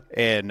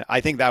 And I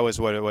think that was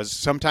what it was.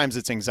 Sometimes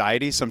it's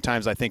anxiety.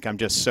 Sometimes I think I'm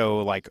just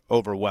so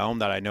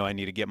overwhelmed that I know I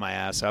need to get my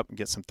ass up and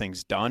get some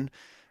things done.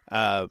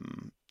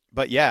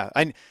 But yeah,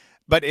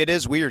 but it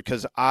is weird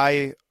because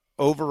I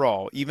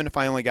overall, even if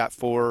I only got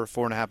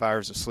 4.5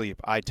 hours of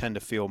sleep, I tend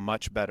to feel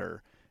much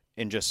better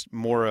in just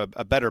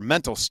a better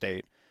mental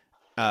state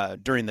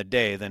during the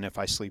day than if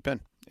I sleep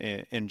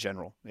in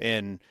general.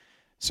 And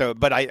So,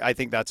 but I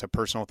think that's a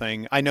personal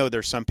thing. I know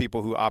there's some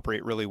people who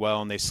operate really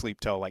well and they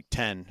sleep till like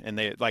 10 and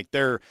they like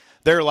their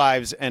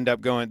lives end up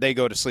going, they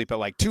go to sleep at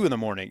like 2 in the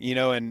morning, you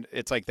know, and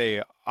it's like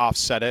they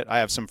offset it. I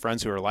have some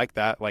friends who are like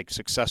that, like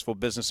successful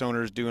business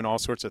owners doing all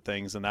sorts of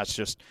things. And that's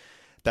just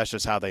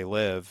how they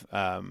live.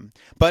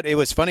 But it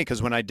was funny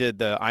because when I did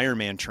the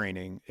Ironman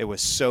training, it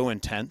was so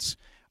intense.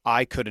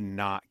 I could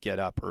not get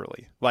up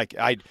early. Like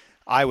I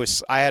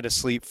had to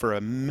sleep for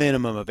a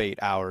minimum of 8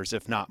 hours,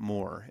 if not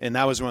more. And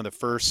that was one of the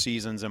first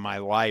seasons in my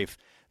life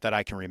that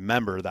I can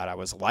remember that I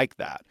was like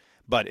that.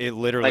 But it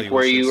literally like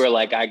where you were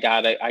like, I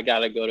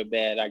gotta go to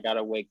bed. I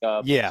gotta wake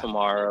up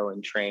tomorrow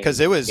and train.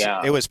 Because it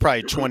was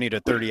probably 20 to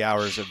 30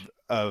 hours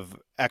of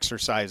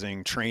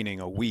exercising, training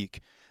a week,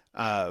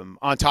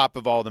 on top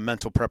of all the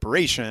mental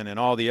preparation and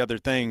all the other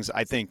things.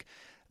 I think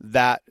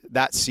that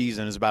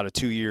season is about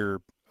a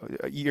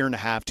year and a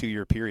half, 2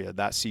 year period.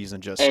 That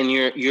season just and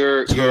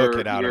you're took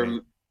it out of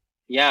me.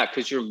 Yeah,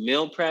 because you're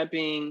meal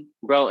prepping,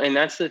 bro. And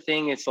that's the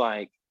thing. It's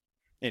like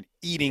and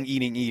eating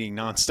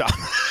nonstop.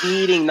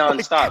 Eating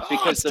nonstop like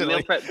because the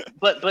meal prep.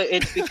 But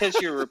it's because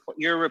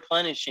you're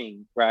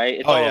replenishing, right?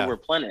 It's a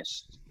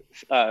replenished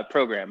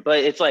program. But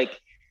it's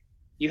like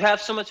you have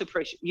so much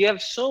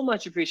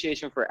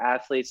appreciation for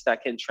athletes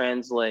that can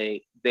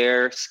translate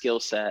their skill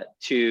set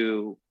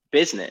to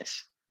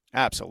business.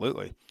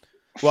 Absolutely.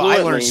 Well, I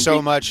learned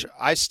so much.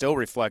 I still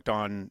reflect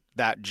on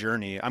that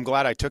journey. I'm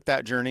glad I took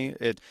that journey.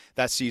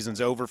 That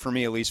season's over for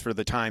me, at least for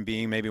the time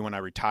being. Maybe when I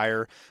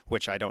retire,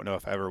 which I don't know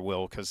if I ever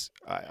will, because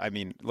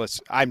I'm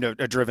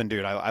a driven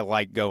dude. I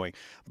like going,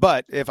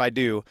 but if I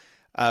do,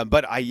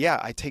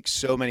 I take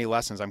so many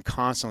lessons. I'm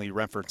constantly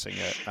referencing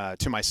it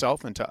to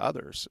myself and to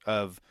others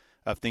of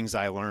things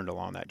I learned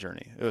along that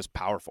journey. It was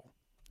powerful.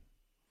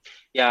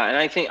 Yeah, and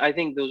I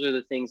think those are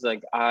the things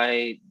like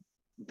I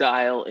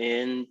dial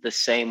in the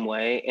same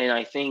way. And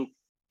I think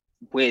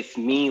with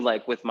me,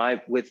 like with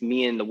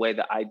me and the way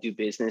that I do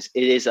business,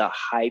 it is a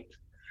hype.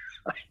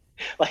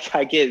 Like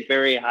I get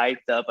very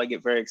hyped up. I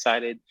get very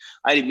excited.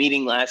 I had a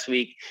meeting last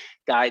week.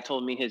 Guy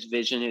told me his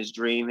vision, his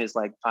dream, his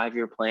like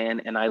 5-year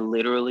plan. And I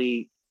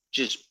literally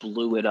just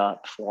blew it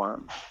up for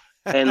him.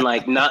 And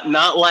like,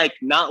 not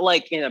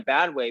like in a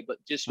bad way, but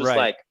just was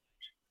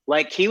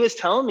like he was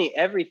telling me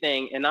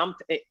everything. And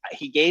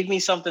he gave me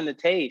something to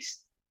taste.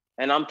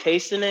 And I'm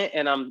tasting it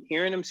and I'm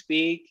hearing him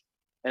speak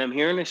and I'm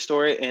hearing his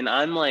story. And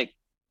I'm like,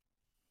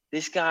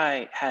 this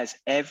guy has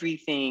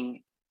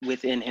everything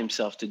within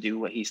himself to do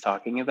what he's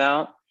talking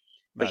about.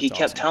 But he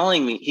kept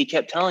telling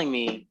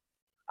me,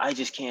 I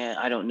just can't,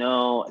 I don't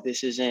know.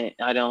 This isn't,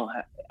 I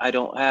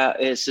don't have,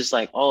 it's just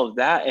like all of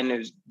that.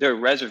 And there are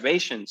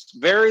reservations,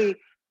 very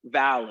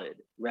valid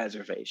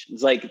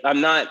reservations. Like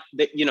I'm not,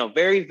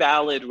 very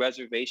valid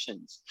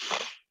reservations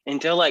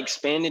until I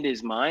expanded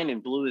his mind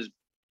and blew his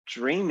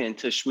dream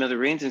into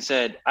smithereens and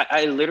said,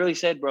 I literally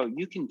said, bro,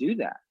 you can do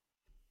that.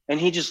 And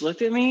he just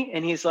looked at me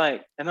and he's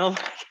like, and I'm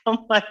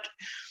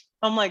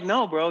like,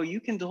 no, bro,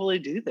 you can totally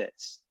do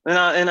this.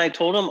 And I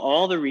told him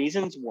all the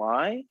reasons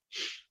why.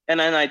 And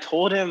then I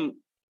told him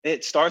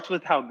it starts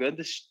with how good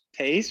this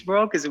tastes,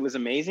 bro, because it was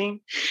amazing.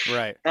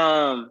 Right.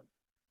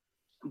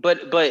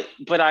 But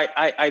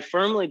I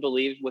firmly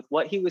believe with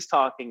what he was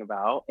talking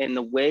about and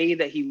the way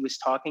that he was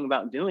talking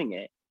about doing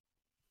it,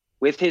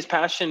 with his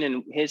passion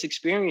and his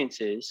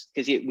experiences,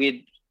 because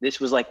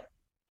this was like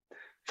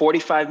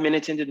 45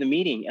 minutes into the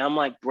meeting. And I'm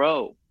like,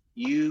 bro,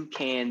 you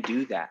can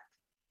do that.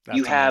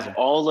 You have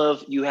all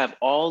of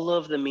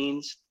the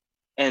means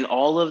and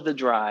all of the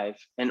drive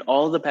and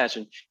all the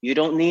passion. You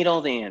don't need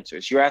all the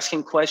answers. You're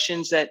asking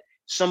questions that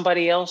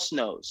somebody else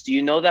knows. Do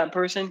you know that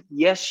person?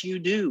 Yes, you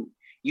do.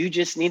 You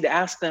just need to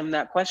ask them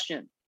that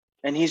question.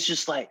 And he's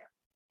just like,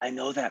 I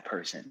know that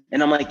person.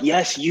 And I'm like,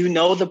 yes, you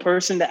know the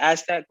person to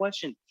ask that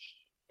question.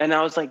 And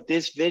I was like,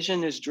 this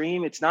vision, this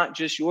dream, it's not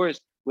just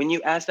yours. When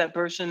you ask that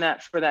person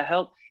for that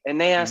help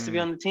and they ask to be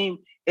on the team,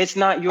 it's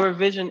not your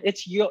vision.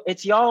 It's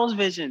y'all's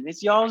vision.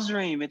 It's y'all's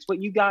dream. It's what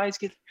you guys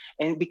get.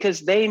 And because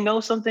they know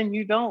something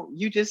you don't,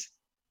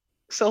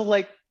 so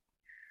like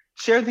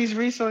share these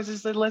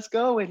resources and let's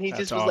go. And he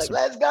just was awesome.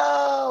 Like, let's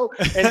go.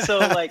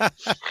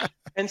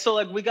 And so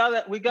like we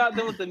got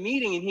done with the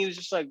meeting and he was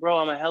just like, bro,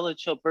 I'm a hella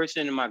chill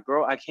person. And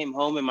I came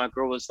home and my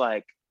girl was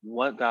like,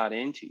 what got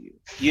into you?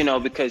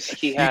 Because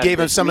he had, you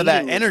gave him some of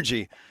that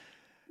energy.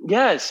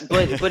 Yes.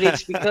 But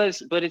it's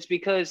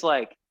because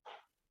like,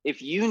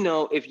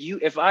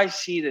 if I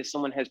see that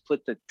someone has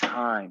put the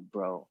time,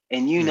 bro,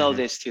 and know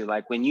this too,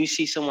 like when you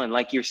see someone,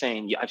 like you're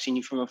saying, I've seen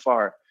you from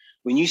afar,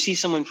 when you see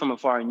someone from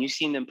afar and you've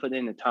seen them put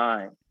in the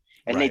time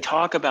and they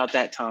talk about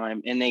that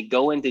time and they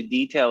go into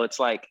detail, it's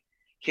like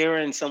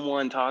hearing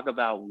someone talk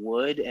about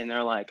wood and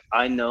they're like,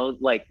 I know,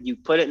 like you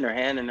put it in their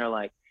hand and they're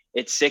like,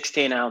 it's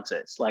 16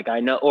 ounces. Like I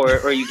know,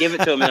 or you give it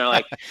to them and they're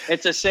like,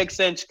 it's a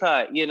 6-inch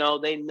cut.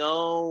 They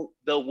know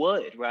the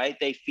wood, right?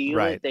 They feel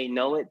it. They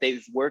know it.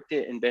 They've worked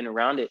it and been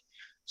around it.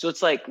 So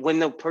it's like when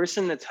the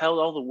person that's held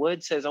all the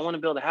wood says, I want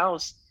to build a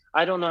house.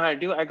 I don't know how to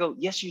do it. I go,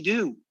 yes, you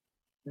do.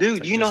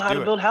 Dude, you know how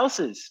to build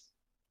houses.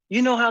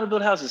 You know how to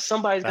build houses.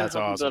 Somebody's going to That's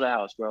help you awesome. build a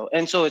house, bro.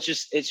 And so it's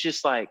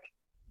just like,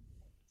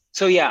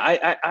 so yeah,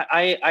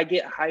 I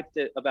get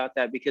hyped about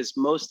that because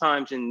most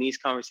times in these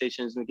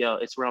conversations, Miguel,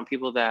 it's around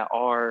people that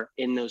are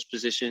in those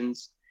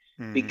positions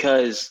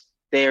because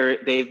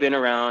they've been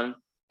around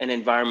an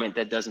environment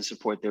that doesn't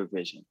support their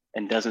vision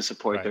and doesn't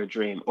support their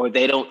dream, or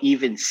they don't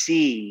even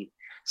see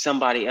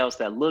somebody else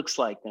that looks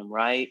like them,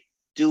 right?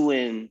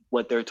 Doing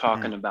what they're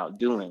talking about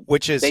doing.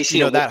 Which is, They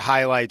see that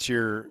highlights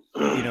your,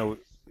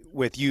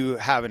 with you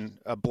having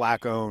a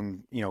black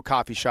owned,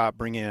 coffee shop,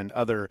 bring in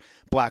other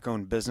black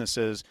owned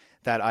businesses,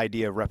 that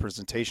idea of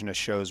representation just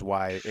shows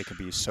why it can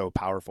be so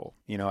powerful.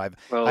 I've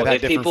had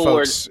different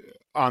folks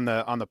on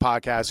the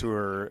podcast who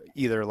are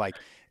either like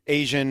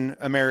Asian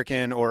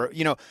American or,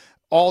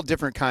 all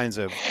different kinds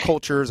of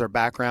cultures or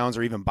backgrounds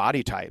or even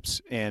body types,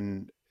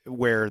 and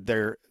where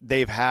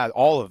they've had,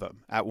 all of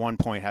them at one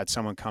point had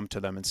someone come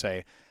to them and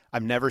say,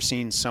 I've never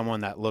seen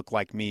someone that looked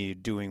like me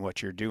doing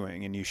what you're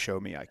doing, and you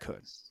showed me I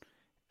could.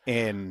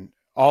 And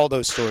all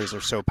those stories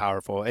are so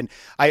powerful. And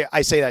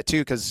I say that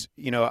too because,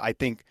 I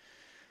think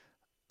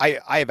I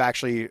have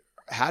actually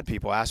had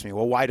people ask me,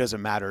 well, why does it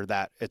matter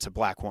that it's a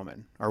black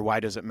woman, or why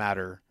does it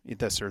matter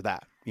this or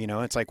that?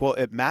 It's like, well,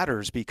 it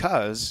matters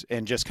because,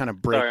 and just kind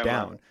of break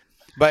down.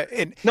 But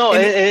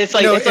it's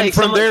like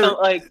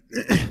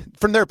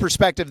from their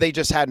perspective, they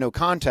just had no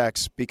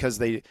context because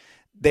they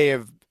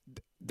have,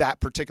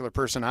 that particular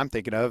person I'm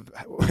thinking of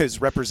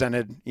is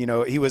represented,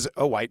 he was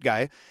a white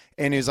guy,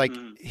 and he's like,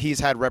 he's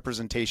had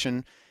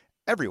representation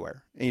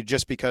everywhere,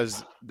 just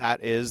because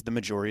that is the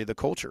majority of the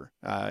culture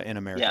in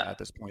America at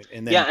this point.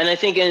 And then and I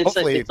think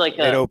hopefully it's like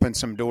it opens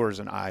some doors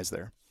and eyes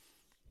there.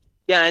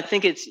 Yeah, I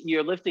think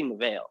you're lifting the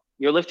veil.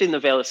 You're lifting the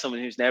veil of someone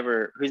who's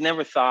never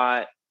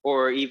thought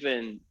or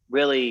even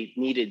really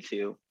needed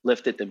to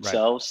lift it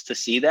themselves to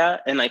see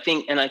that. And I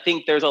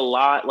think there's a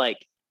lot like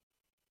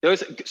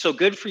so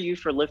good for you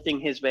for lifting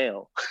his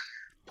veil.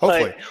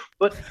 Hopefully.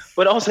 but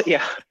also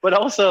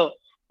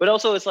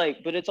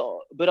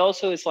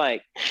it's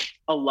like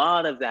a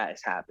lot of that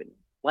is happening.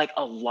 Like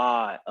a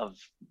lot of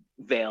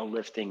veil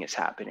lifting is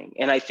happening.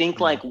 And I think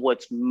like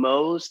what's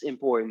most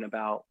important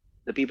about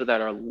the people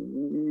that are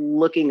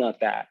looking at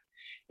that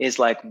is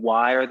like,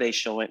 why are they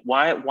showing,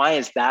 why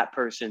is that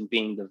person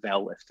being the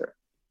veil lifter?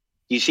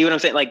 You see what I'm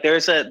saying? Like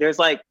there's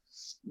like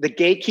the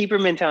gatekeeper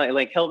mentality,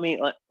 like help me,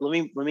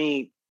 let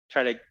me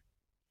try to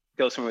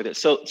go somewhere with this.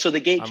 So the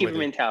gatekeeper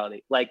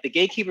mentality, like the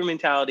gatekeeper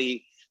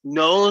mentality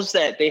knows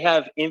that they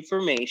have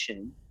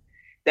information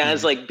that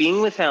is like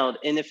being withheld.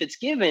 And if it's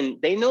given,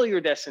 they know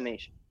your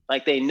destination.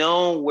 Like they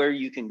know where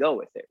you can go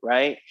with it.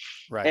 Right.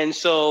 And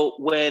so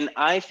when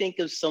I think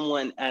of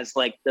someone as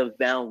like the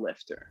veil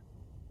lifter,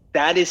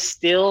 that is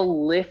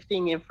still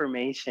lifting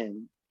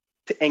information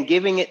and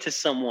giving it to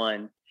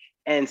someone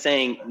and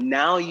saying,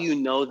 now you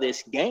know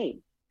this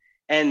game.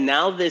 And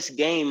now this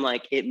game,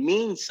 like it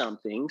means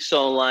something.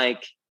 So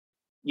like,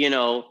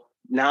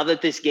 now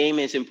that this game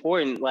is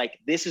important, like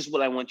this is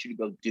what I want you to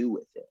go do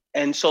with it.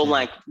 And so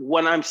like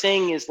what I'm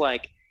saying is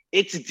like,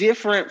 it's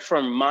different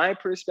from my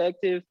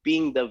perspective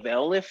being the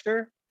veil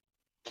lifter,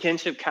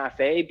 Kinship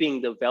Cafe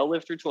being the veil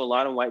lifter to a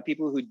lot of white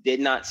people who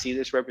did not see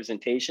this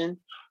representation,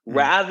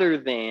 rather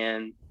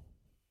than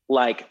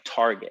like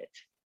Target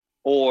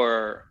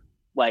or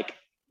like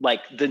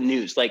the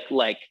news, like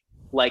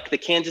the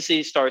Kansas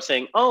City Star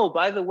saying, oh,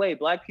 by the way,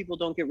 Black people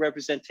don't get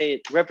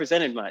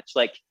represented much.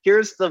 Like,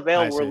 here's the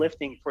veil we're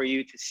lifting for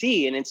you to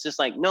see. And it's just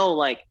like, no,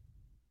 like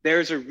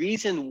there's a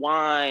reason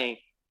why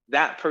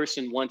that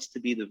person wants to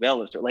be the veil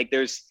lifter. Like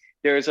there's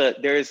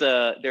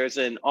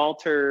an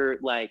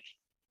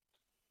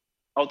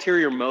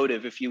ulterior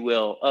motive, if you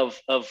will, of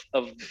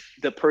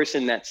the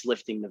person that's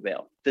lifting the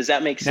veil. Does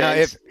that make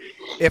sense? Now,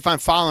 if I'm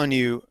following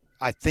you,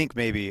 I think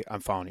maybe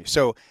I'm following you.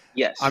 So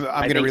yes, I'm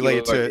going to relate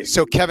it to,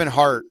 so Kevin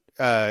Hart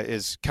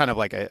is kind of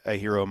like a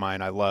hero of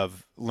mine. I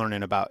love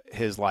learning about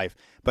his life,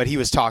 but he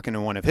was talking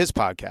in one of his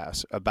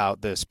podcasts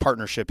about this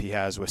partnership he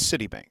has with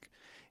Citibank,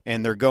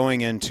 and they're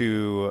going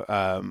into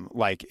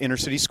like inner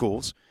city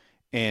schools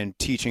and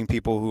teaching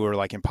people who are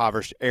like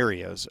impoverished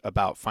areas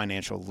about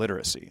financial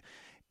literacy.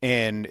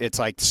 And it's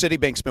like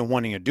Citibank's been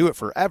wanting to do it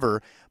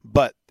forever,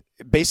 but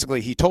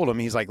basically he told him,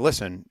 he's like,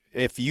 listen,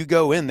 if you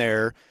go in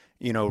there,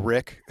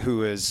 Rick,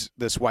 who is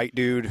this white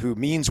dude who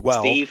means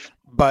well, Steve,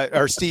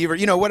 or,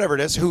 whatever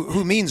it is,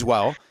 who means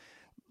well,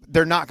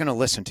 they're not going to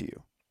listen to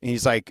you. And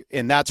he's like,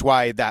 and that's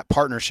why that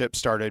partnership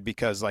started,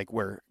 because like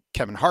where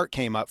Kevin Hart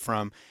came up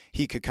from,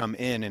 he could come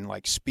in and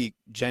like speak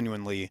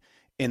genuinely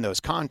in those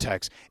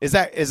contexts. Is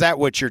that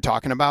what you're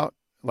talking about?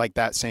 Like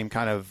that same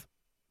kind of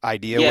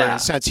idea, where in a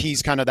sense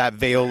he's kind of that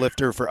veil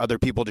lifter for other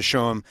people to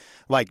show him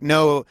like,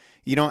 no,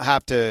 you don't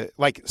have to,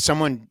 like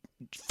someone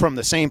from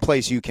the same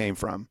place you came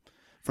from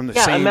the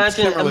same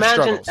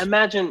struggles.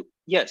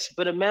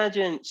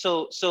 Imagine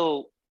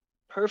so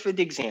perfect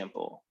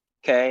example,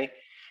 okay?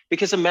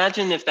 Because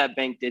imagine if that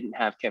bank didn't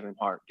have Kevin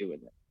Hart doing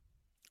it.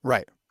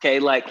 Right. Okay,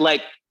 like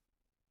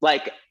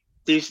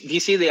Do you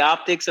see the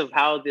optics of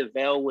how the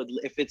veil would,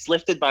 if it's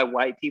lifted by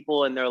white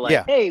people and they're like,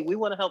 Yeah. hey, we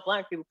want to help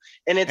black people.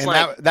 And it's And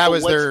like, that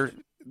was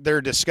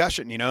their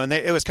discussion, you know, and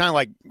it was kind of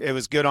like, it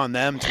was good on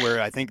them to where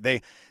I think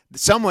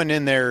someone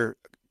in their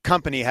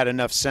company had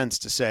enough sense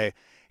to say,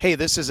 hey,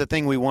 this is a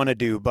thing we want to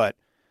do, but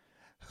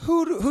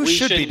who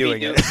should be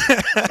doing it?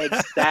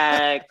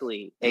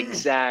 Exactly.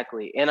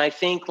 And I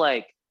think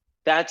like,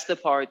 that's the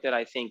part that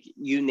I think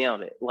you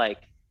nailed it. Like,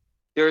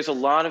 there's a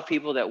lot of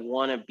people that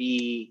want to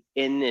be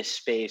in this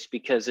space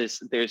because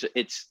it's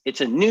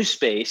a new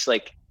space.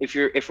 Like if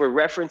we're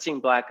referencing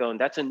Black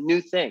owned, that's a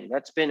new thing.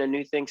 That's been a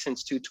new thing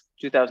since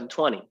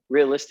 2020,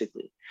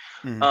 realistically.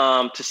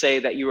 Mm-hmm. To say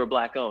that you were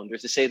Black owned, or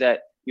to say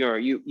that you're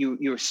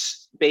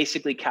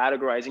basically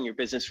categorizing your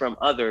business from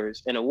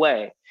others in a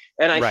way.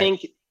 And I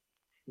think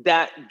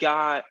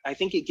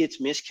it gets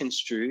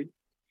misconstrued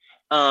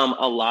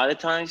a lot of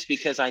times,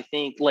 because I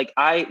think like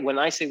when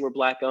I say we're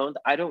Black owned,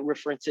 I don't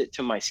reference it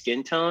to my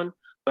skin tone,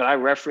 but I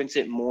reference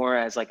it more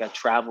as like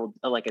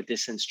a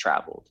distance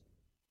traveled.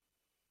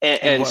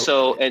 And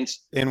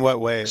in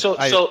what way? So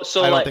I don't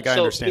think I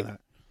understand that.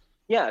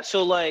 Yeah.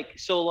 So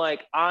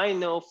like I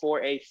know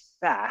for a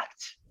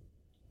fact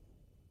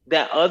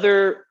that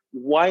other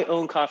white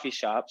owned coffee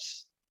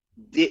shops,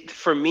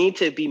 for me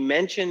to be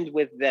mentioned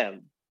with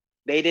them,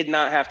 they did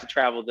not have to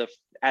travel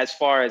as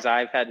far as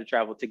I've had to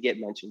travel to get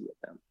mentioned with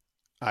them.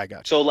 I got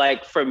you. So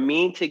like for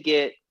me to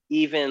get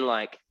even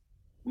like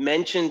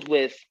mentioned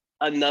with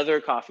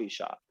another coffee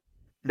shop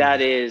that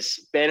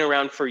is been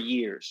around for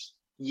years,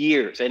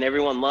 and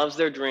everyone loves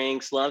their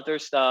drinks, love their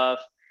stuff.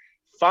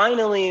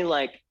 Finally,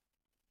 like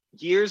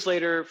years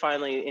later,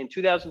 finally in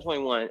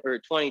 2021 or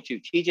 22,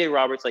 TJ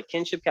Roberts, like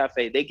Kinship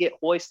Cafe, they get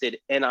hoisted.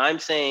 And I'm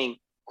saying,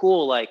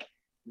 cool, like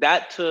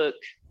that took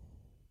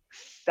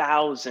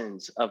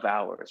thousands of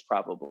hours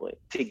probably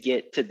to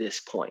get to this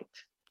point.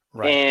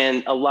 Right.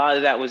 And a lot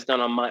of that was done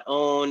on my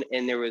own.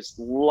 And there was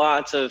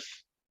lots of,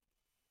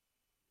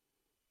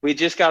 we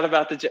just talked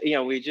about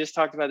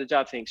the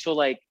job thing. So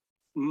like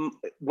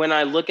when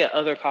I look at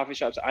other coffee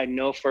shops, I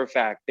know for a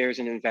fact there's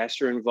an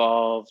investor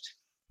involved.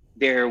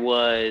 There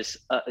was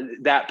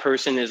that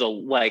person is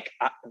like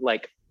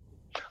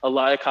a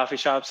lot of coffee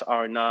shops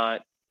are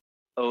not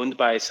owned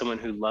by someone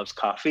who loves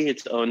coffee.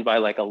 It's owned by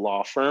like a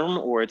law firm,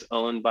 or it's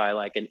owned by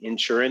like an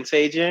insurance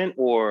agent,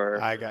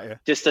 or I got you,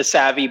 just a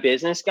savvy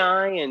business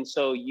guy. And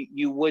so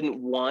you wouldn't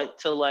want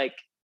to like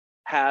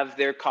have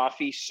their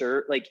coffee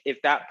served. Like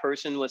if that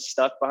person was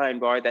stuck behind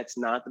bar, that's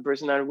not the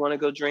person I would want to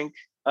go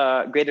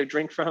get a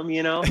drink from,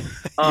 you know. You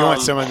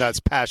want someone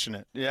that's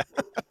passionate.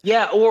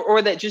 Yeah,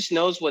 or that just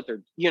knows what they're,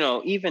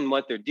 even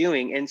what they're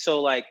doing. And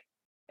so like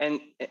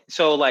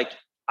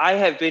I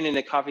have been in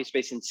the coffee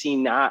space and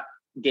seen that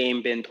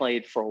game been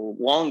played for a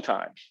long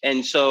time.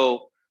 And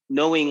so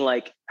knowing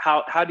like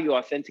how do you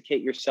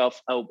authenticate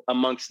yourself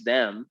amongst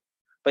them,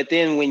 but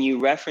then when you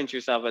reference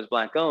yourself as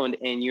Black owned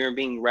and you're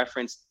being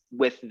referenced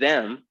with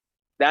them,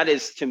 that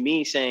is to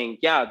me saying,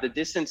 yeah, the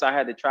distance I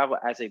had to travel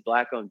as a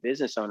Black owned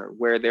business owner,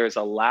 where there's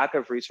a lack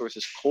of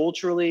resources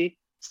culturally,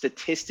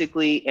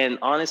 statistically, and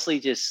honestly,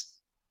 just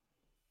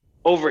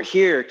over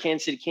here,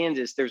 Kansas City,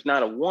 Kansas, there's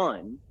not a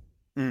one.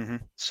 Mm-hmm.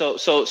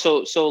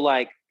 So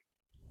like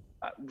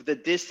the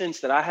distance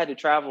that I had to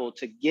travel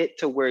to get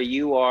to where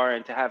you are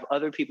and to have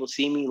other people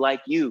see me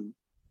like you,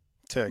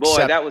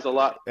 that was a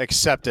lot.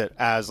 Accept it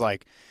as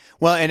like,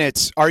 well,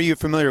 and are you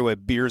familiar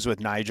with Beers with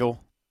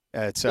Nigel?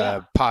 It's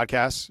a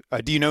podcast.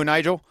 Do you know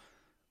Nigel?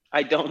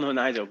 I don't know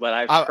Nigel, but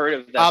I've heard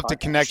of that. I'll have to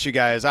connect you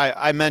guys.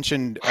 I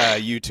mentioned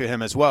you to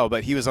him as well,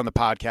 but he was on the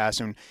podcast,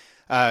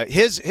 and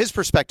his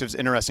perspective's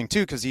interesting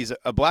too, because he's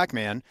a Black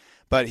man,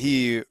 but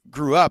he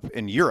grew up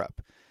in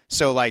Europe.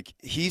 So like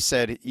he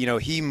said,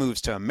 he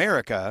moves to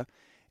America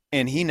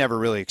and he never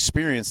really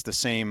experienced the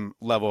same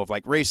level of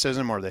like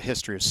racism or the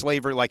history of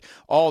slavery, like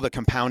all the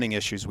compounding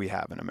issues we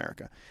have in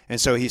America. And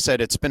so he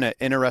said it's been an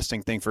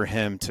interesting thing for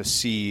him to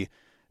see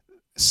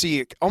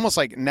almost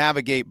like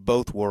navigate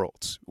both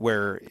worlds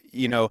where,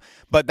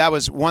 but that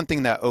was one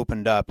thing that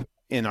opened up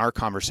in our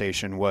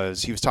conversation.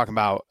 Was he was talking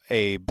about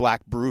a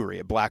Black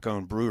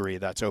owned brewery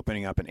that's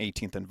opening up in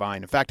 18th and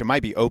Vine. In fact, it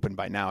might be open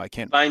by now. I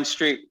can't. Vine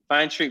Street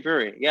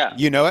Brewery. Yeah.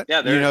 You know it?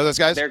 Yeah. You know those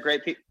guys? They're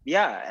great people.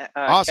 Yeah.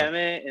 Awesome.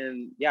 Kemet,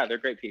 and yeah, they're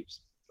great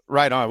peeps.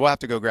 Right on. We'll have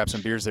to go grab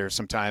some beers there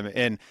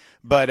sometime.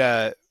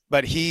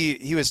 But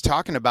he was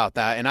talking about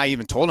that. And I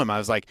even told him, I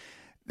was like,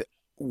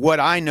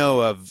 what I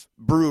know of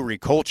brewery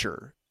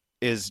culture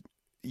is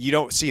you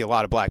don't see a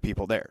lot of Black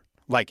people there,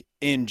 like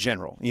in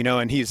general,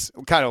 and he's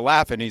kind of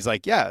laughing. He's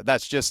like, yeah,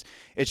 it's just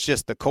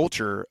the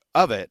culture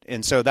of it.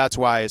 And so that's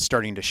why it's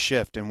starting to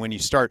shift. And when you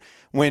start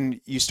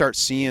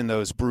seeing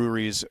those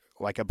breweries,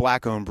 like a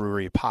Black owned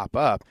brewery pop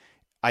up,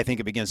 I think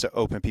it begins to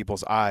open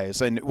people's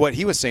eyes. And what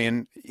he was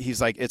saying, he's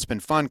like, it's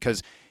been fun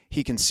because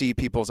he can see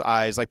people's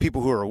eyes, like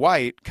people who are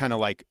white kind of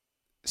like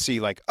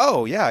see like,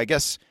 oh yeah, I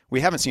guess we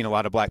haven't seen a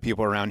lot of Black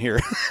people around here.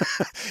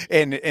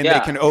 and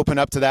they can open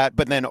up to that.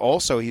 But then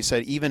also he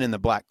said, even in the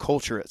Black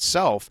culture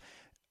itself,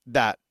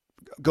 that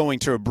going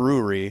to a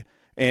brewery,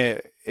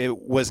 it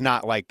was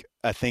not like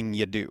a thing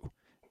you do.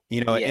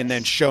 you know, and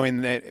then Yes.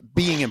 showing that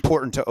being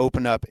important to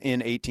open up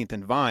in 18th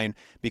and Vine,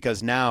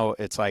 because now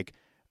it's like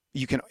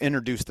you can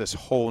introduce this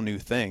whole new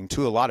thing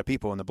to a lot of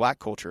people in the Black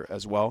culture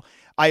as well.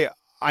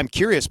 I'm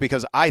curious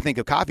because I think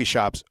of coffee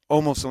shops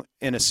almost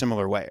in a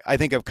similar way. I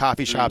think of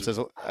coffee shops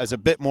Mm. as a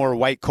bit more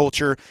white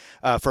culture,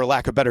 for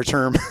lack of a better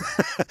term.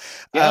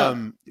 Yeah.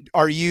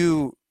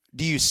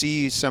 Do you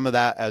see some of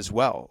that as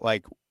well?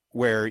 Like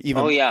where Oh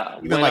even yeah.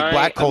 even When like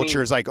Black I culture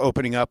mean, is like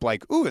opening up,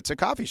 like, ooh, it's a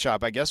coffee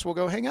shop. I guess we'll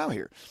go hang out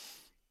here.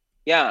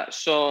 yeah.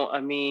 So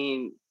I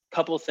mean,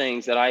 couple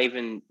things that I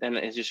even, and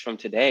it's just from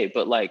today,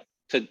 but like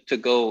to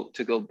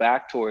go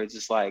back towards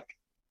is like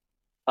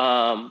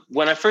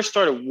when I first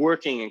started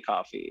working in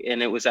coffee,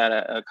 and it was at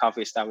a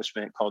coffee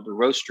establishment called the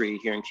Roastery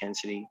here in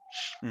Kansas City.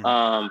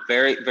 Mhm.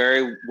 Very,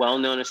 very well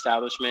known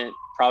establishment,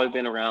 probably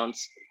been around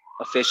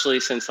officially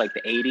since like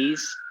the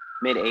 80s,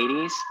 mid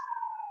 80s.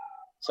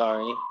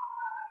 Sorry,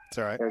 It's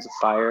all right. there's a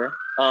fire.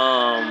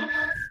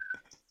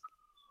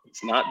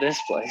 It's not this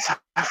place,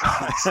 I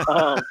promise.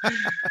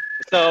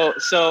 So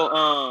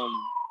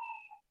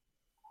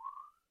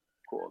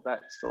cool.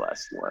 That's the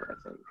last one, I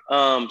think.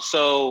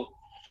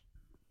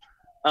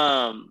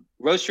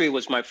 Roastery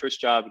was my first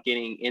job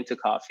getting into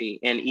coffee,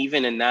 and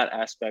even in that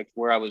aspect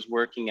where I was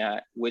working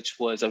at, which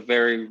was a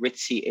very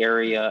ritzy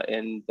area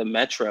in the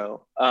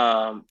metro,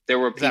 there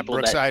were Is that people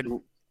that Brookside?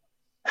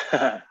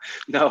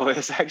 no,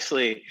 it's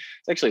actually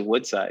Woodside.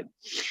 Woodside.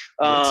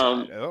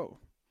 um Oh,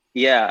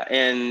 yeah,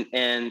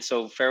 and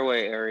so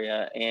Fairway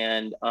area,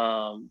 and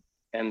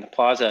the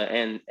plaza,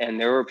 and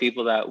there were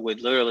people that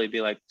would literally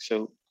be like,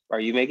 so are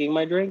you making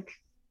my drink?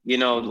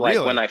 Like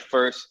when really? I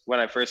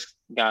first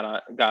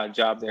got a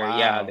job there,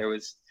 yeah, Wow.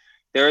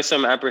 there were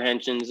some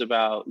apprehensions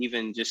about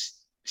even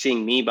just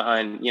seeing me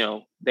behind,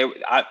 there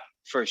I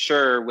for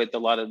sure, with a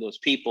lot of those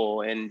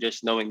people and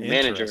just knowing the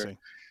manager, Interesting.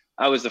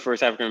 I was the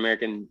first African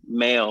American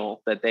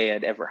male that they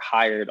had ever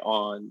hired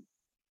on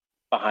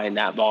behind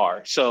that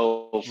bar.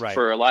 So Right.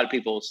 for a lot of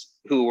people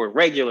who were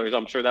regulars,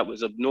 I'm sure that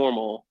was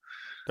abnormal.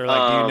 They're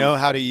like, do you Um, know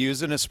how to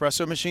use an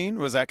espresso machine?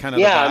 Was that kind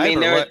of the yeah, I vibe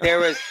mean, or what? there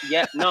was,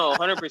 yeah, no,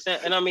 100%.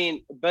 And I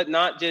mean, but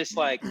not just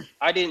like,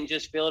 I didn't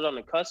just feel it on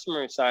the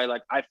customer side.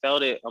 Like I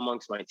felt it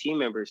amongst my team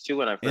members too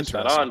when I first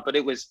got Interesting. on, but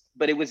it was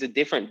a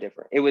different.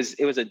 It was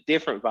a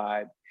different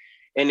vibe.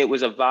 And it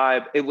was a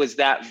vibe. It was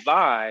that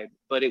vibe,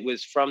 but it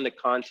was from the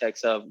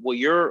context of, well,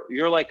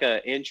 you're like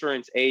a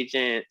insurance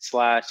agent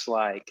slash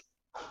like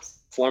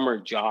former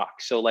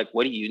jock. So like,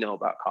 what do you know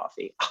about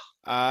coffee?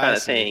 I Kind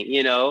of see.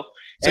 thing.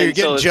 So you're And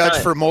so getting it's judged kind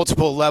of, for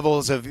multiple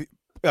levels of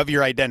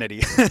your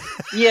identity.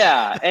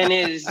 yeah, and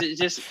it's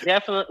just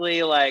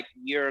definitely like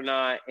you're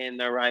not in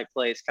the right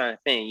place kind of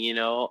thing.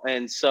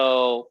 And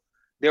so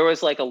there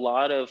was like a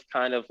lot of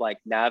kind of like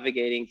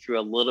navigating through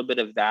a little bit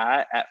of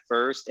that at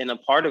first, and a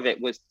part of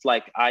it was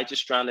like I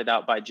just drowned it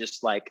out by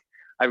just like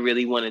I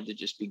really wanted to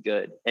just be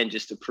good and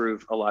just to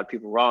prove a lot of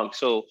people wrong.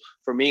 So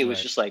for me, it was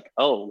Right. just like,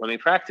 oh, let me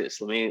practice,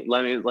 let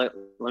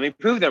me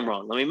prove them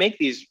wrong, let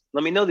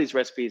me know these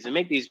recipes and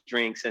make these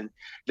drinks. And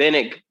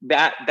then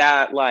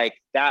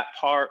that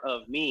part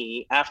of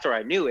me after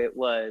I knew it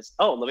was,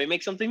 oh, let me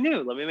make something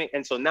new,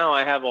 and so now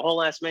I have a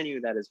whole ass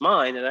menu that is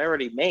mine that I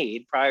already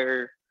made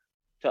prior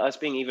to us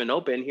being even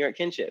open here at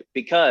Kinship,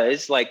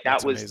 because like that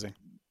That's was amazing.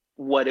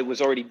 what it was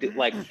already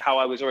like how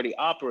I was already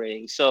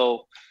operating.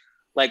 So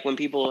like when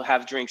people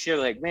have drinks here,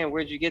 like, man,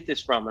 where'd you get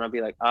this from? And I'll be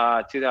like,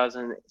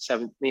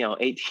 2007,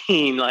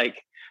 18,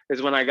 like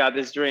is when I got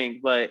this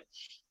drink. But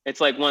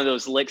it's like one of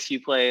those licks you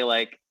play,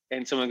 like,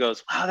 and someone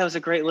goes, wow, that was a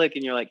great lick.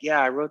 And you're like, yeah,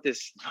 I wrote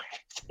this.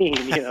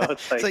 It's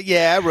It's like, like,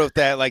 yeah, I wrote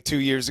that like 2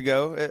 years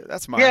ago.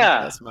 That's mine.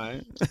 yeah. That's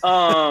mine.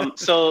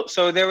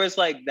 So there was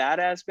like that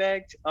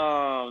aspect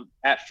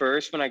at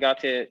first when I got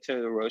to the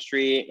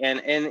roastery,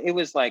 and it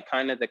was like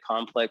kind of the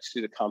complex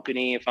to the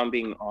company, if I'm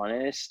being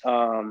honest.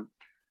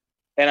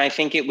 And I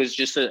think it was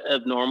just a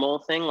normal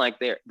thing. Like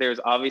there's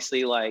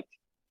obviously like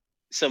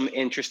some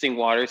interesting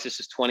waters. This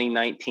is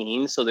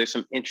 2019, so there's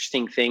some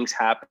interesting things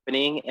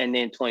happening. And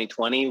then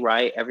 2020,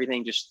 right?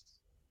 Everything just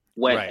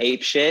went Right.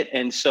 ape shit.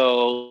 And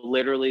so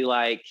literally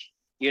like,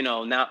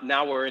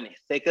 now we're in the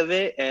thick of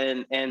it.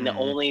 And the Hmm.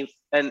 only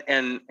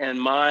and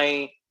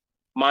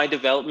my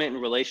development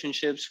and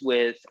relationships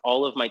with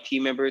all of my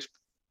team members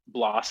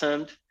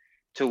blossomed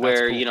to That's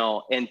where,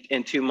 cool.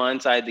 in 2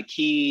 months I had the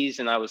keys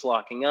and I was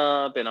locking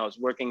up and I was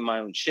working my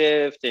own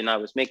shift and I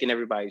was making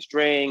everybody's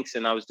drinks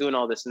and I was doing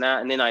all this and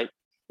that. And then I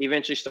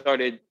eventually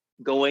started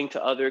going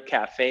to other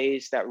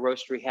cafes that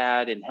Roastery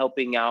had and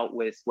helping out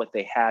with what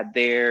they had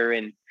there.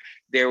 And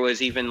there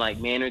was even like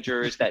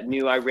managers that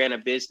knew I ran a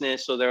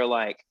business. So they're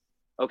like,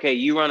 okay,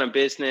 you run a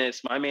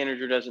business. My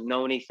manager doesn't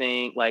know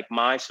anything. Like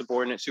my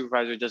subordinate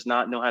supervisor does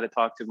not know how to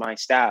talk to my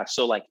staff.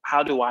 So like,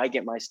 how do I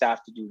get my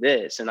staff to do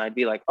this? And I'd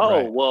be like,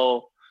 oh, Right.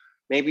 well,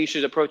 maybe you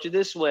should approach it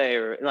this way.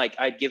 Or like,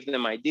 I'd give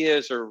them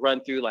ideas or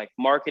run through like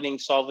marketing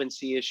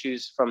solvency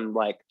issues from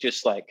like,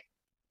 just like,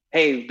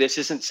 hey, this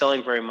isn't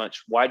selling very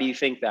much. Why do you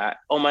think that?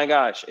 Oh my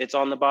gosh, it's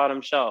on the bottom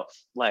shelf.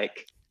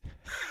 Like,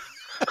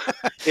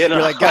 You know,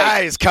 You're like,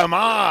 guys, come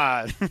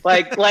on.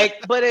 but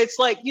it's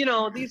like,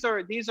 these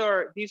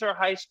are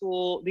high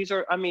school,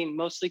 I mean,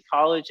 mostly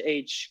college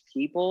age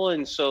people.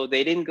 And so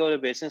they didn't go to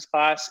business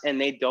class, and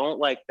they don't,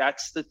 like,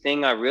 that's the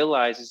thing I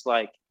realize is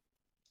like,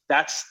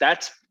 that's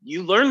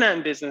you learn that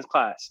in business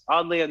class.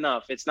 Oddly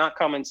enough, it's not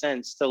common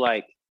sense to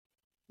like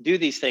do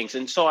these things.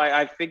 And so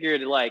I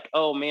figured like,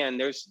 oh man,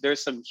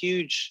 there's some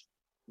huge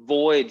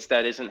voids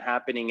that isn't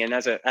happening. And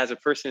as a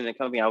person in the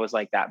company, I was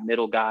like that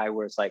middle guy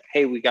where it's like,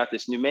 hey, we got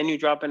this new menu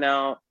dropping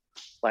out.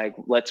 Like,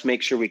 let's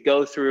make sure we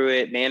go through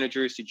it.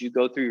 Managers, did you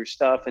go through your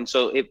stuff? And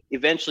so it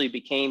eventually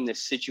became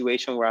this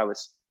situation where I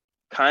was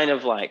kind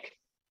of like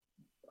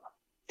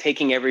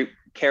taking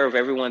care of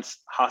everyone's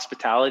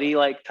hospitality,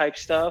 like type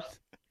stuff.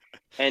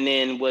 And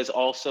then was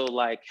also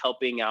like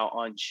helping out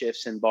on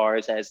shifts and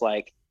bars as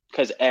like,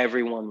 because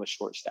everyone was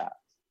short staffed.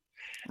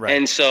 Right.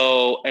 And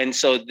so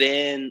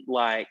then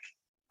like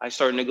I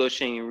started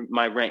negotiating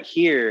my rent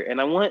here,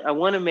 and I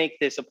want to make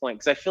this a point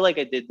because I feel like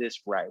I did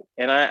this right,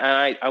 and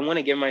I want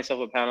to give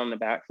myself a pat on the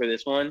back for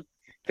this one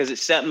because it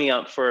set me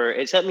up for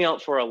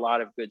a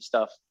lot of good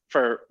stuff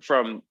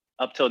from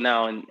up till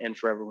now and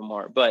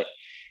forevermore. But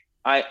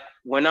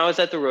when I was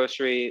at the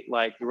roastery,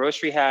 like the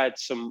roastery had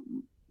some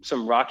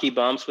rocky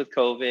bumps with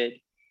COVID,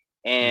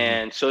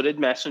 and so did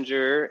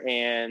Messenger,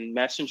 and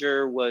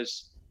Messenger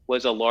was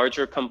a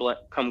larger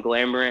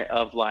conglomerate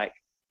of like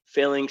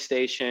Filling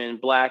Station,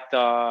 Black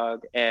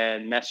Dog,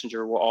 and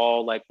Messenger were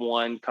all like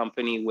one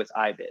company with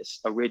Ibis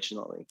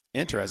originally.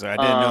 Interesting. I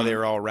didn't know they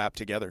were all wrapped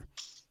together.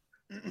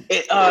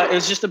 It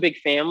was just a big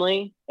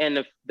family,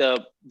 and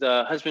the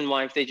husband and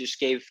wife, they just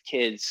gave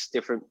kids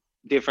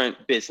different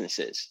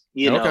businesses,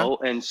 you know,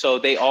 and so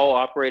they all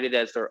operated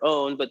as their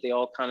own, but they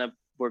all kind of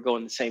were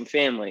going the same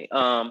family.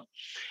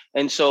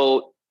 And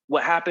so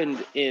what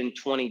happened in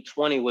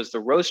 2020 was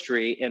the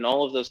roastery and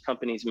all of those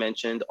companies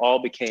mentioned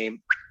all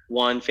became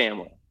one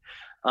family.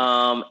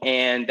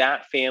 And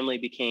that family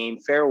became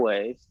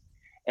Fairwave.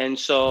 And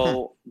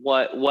so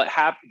what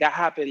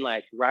happened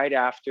like right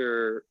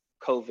after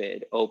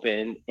COVID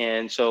opened.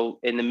 And so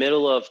in the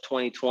middle of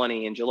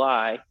 2020 in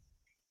July,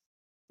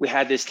 we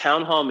had this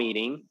town hall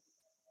meeting,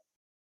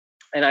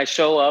 and I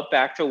show up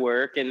back to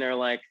work, and they're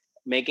like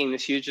making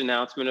this huge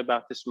announcement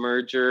about this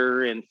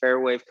merger and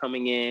Fairwave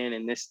coming in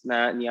and this and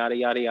that and yada,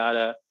 yada,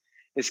 yada.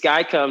 This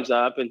guy comes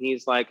up and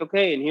he's like,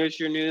 okay, and here's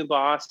your new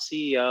boss,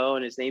 CEO,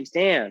 and his name's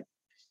Dan.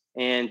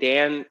 And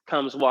Dan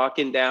comes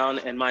walking down,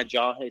 and my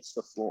jaw hits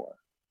the floor.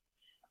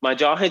 My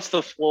jaw hits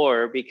the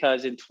floor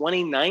because in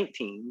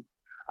 2019,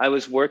 I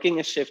was working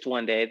a shift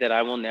one day that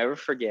I will never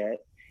forget.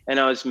 And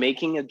I was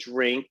making a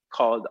drink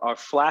called our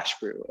Flash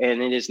Brew.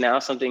 And it is now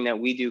something that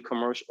we do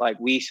commercial, like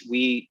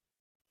we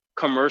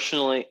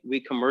commercially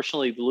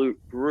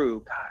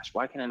brew. Gosh,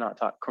 why can I not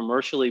talk?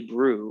 Commercially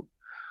brew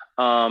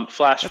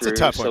Flash Brew. That's a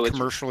tough one.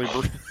 Commercially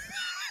brew.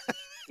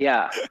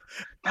 Yeah.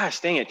 Gosh,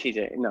 dang it,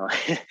 TJ. No.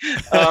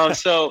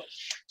 So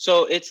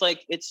it's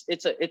like it's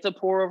a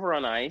pour over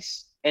on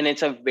ice, and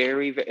it's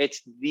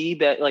it's the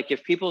best. Like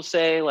if people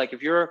say, like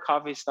if you're a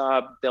coffee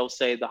snob, they'll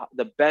say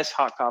the best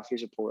hot coffee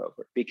is a pour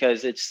over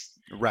because it's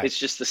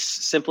just the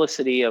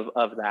simplicity of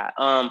that.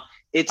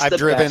 I've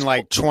driven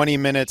like 20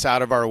 minutes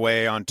out of our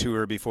way on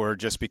tour before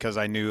just because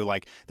I knew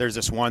like there's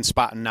this one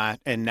spot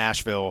in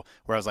Nashville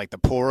where I was like the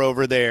pour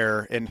over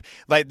there, and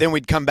like then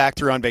we'd come back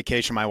through on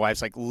vacation. My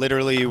wife's like,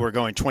 literally we're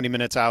going 20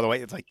 minutes out of the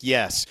way. It's like,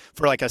 yes,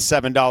 for like a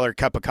 $7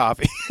 cup of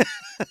coffee.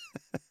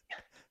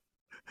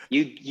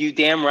 You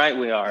damn right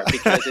we are,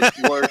 because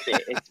it's worth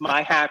it. It's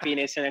my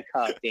happiness in a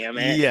cup, damn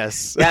it.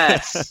 Yes.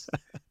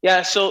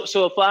 Yeah. So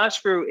a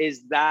Flash Brew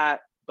is that,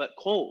 but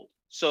cold.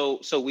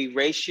 So we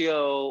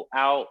ratio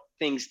out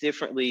things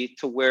differently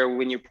to where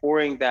when you're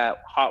pouring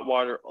that hot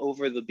water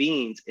over the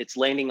beans, it's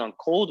landing on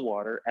cold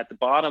water at the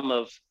bottom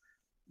of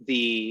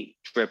the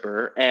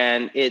dripper,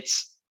 and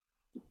it's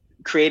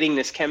creating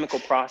this chemical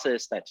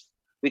process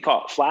we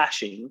call it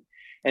flashing.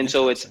 And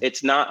so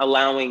it's not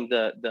allowing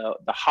the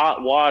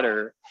hot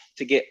water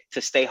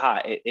to stay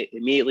hot. It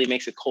immediately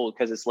makes it cold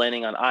because it's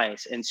landing on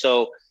ice. And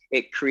so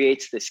it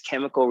creates this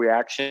chemical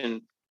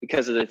reaction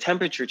because of the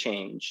temperature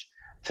change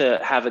to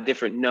have a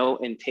different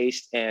note and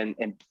taste and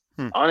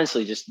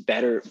honestly just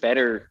better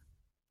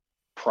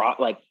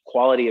like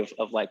quality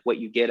of like what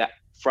you get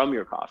from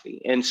your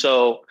coffee. And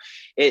so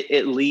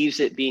it leaves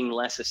it being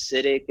less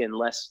acidic and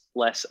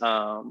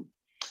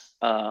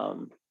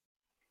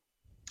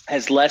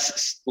has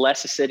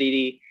less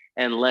acidity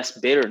and less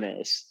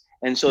bitterness.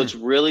 And so it's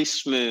really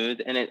smooth,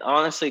 and it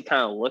honestly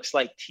kind of looks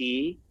like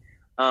tea,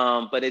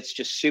 but it's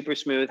just super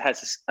smooth,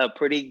 has a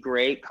pretty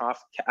great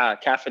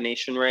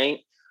caffeination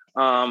rate,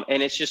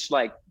 and it's just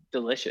like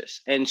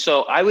delicious. And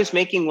so I was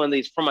making one of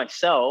these for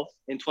myself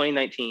in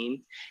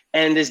 2019,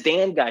 and this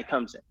Dan guy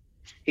comes in.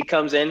 He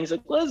comes in, he's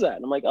like, what is that?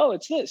 And I'm like, oh,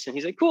 it's this. And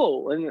he's like,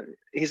 cool. And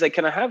he's like,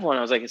 can I have one?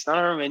 I was like, it's not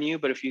on our menu,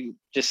 but if you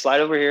just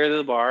slide over here to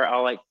the bar,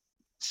 I'll like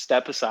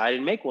step aside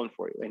and make one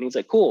for you. And he's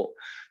like, cool.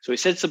 So he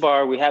sits the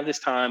bar, we have this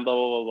time, blah,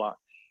 blah, blah, blah.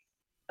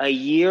 A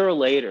year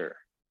later,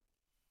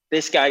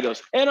 this guy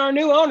goes, and our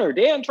new owner,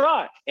 Dan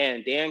Trott.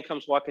 And Dan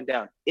comes walking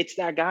down. It's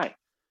that guy.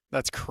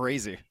 That's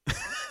crazy.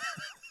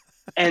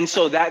 And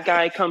so that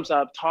guy comes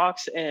up,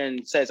 talks,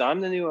 and says, I'm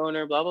the new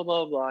owner, blah, blah,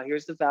 blah, blah.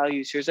 Here's the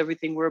values. Here's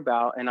everything we're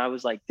about. And I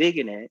was like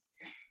digging it.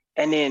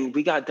 And then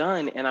we got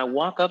done, and I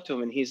walk up to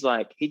him, and he's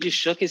like, he just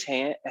shook his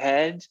head,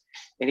 and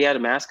he had a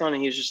mask on,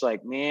 and he was just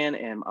like, man,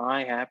 am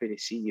I happy to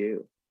see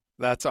you.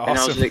 That's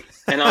awesome.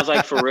 And I was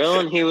like, for real?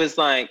 And he was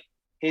like,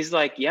 he's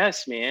like,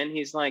 yes, man.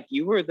 He's like,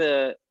 your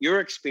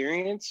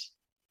experience,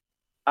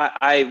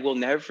 I will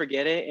never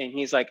forget it. And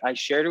he's like, I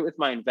shared it with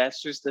my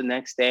investors the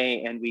next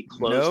day, and we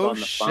closed on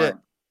the fund.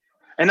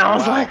 And I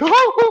was like,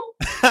 oh.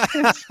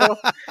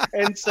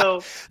 and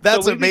so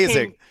that's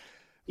amazing.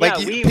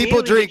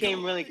 People drink.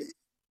 Really good.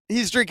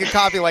 He's drinking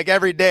coffee like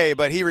every day,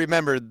 but he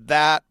remembered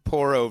that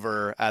pour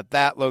over at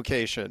that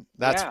location.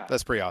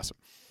 That's pretty awesome.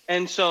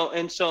 And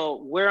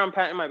so where I'm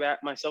patting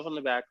myself on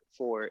the back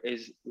for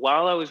is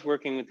while I was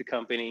working with the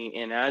company,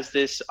 and as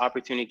this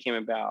opportunity came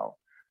about,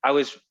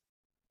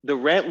 the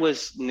rent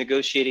was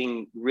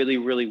negotiating really,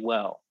 really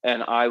well.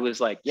 And I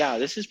was like, yeah,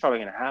 this is probably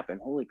going to happen.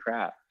 Holy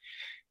crap.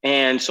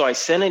 And so I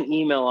sent an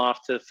email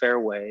off to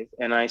Fairwave,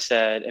 and I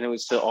said, and it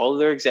was to all of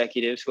their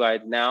executives who I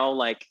had now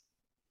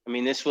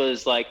this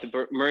was like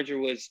the merger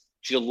was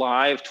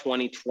July of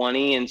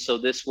 2020. And so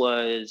this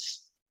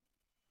was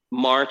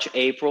March,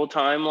 April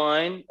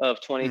timeline of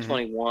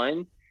 2021.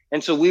 Mm-hmm.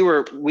 And so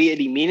we had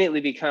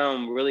immediately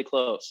become really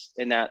close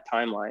in that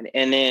timeline.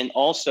 And then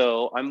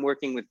also I'm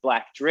working with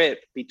Black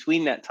Drip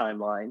between that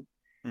timeline.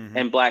 Mm-hmm.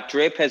 And Black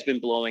Drip has been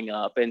blowing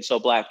up. And so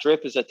Black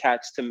Drip is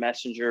attached to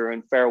Messenger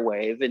and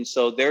Fairwave. And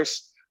so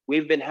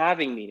we've been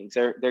having meetings.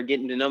 They're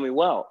getting to know me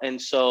well. And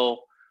so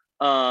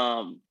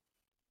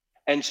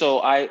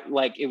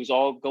it was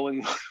all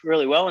going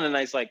really well. And then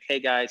I was like, hey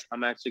guys,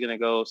 I'm actually going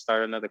to go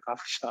start another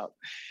coffee shop.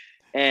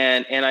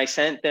 And I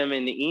sent them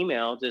in the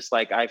email, just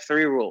like, I have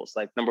 3 rules.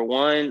 Like, number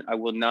 1, I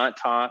will not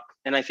talk.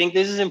 And I think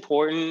this is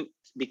important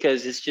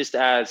because it's just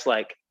as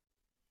like,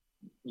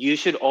 you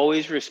should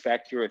always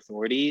respect your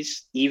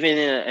authorities, even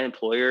in an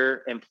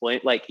employer,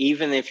 like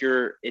even if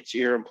it's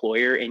your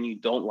employer and you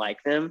don't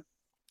like them.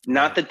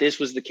 Not that this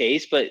was the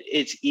case, but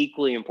it's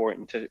equally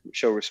important to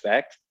show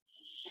respect.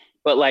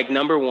 But like,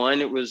 number 1,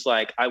 it was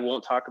like, I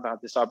won't talk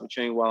about this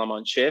opportunity while I'm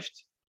on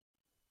shift.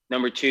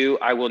 Number 2,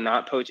 I will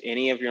not poach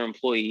any of your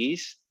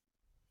employees.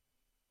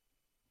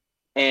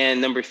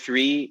 And number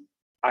 3,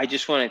 I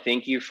just want to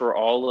thank you for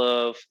all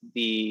of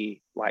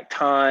the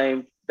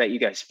time that you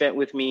guys spent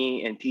with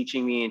me and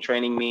teaching me and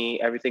training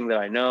me, everything that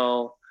I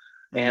know.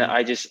 Mm-hmm.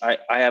 And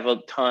I have a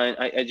ton,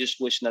 I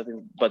just wish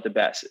nothing but the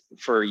best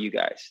for you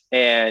guys.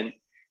 And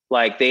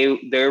like, they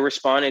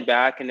responded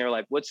back, and they're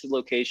like, what's the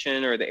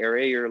location or the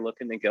area you're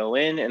looking to go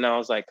in? And I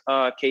was like,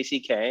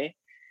 KCK.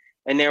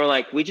 And they were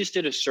like, we just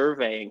did a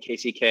survey in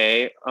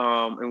KCK,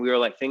 and we were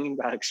like thinking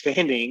about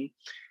expanding.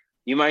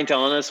 You mind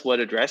telling us what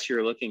address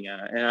you're looking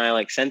at? And I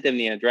like sent them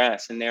the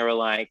address, and they were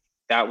like,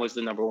 that was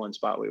the number 1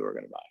 spot we were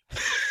going to buy.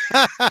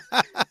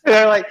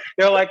 they're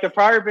like, the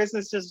prior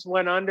business just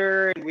went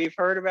under, and we've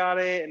heard about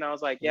it. And I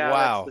was like, yeah,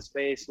 wow. That's the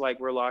space like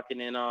we're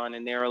locking in on.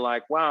 And they were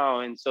like,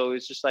 wow. And so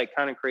it's just like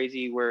kind of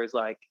crazy, whereas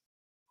like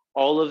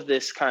all of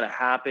this kind of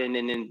happened.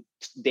 And then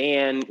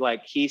Dan,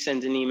 like, he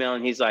sends an email,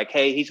 and he's like,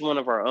 hey, he's one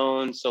of our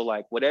own. So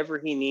like, whatever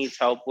he needs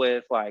help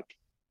with, like,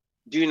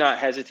 do not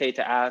hesitate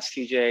to ask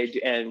TJ,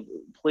 and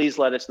please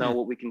let us know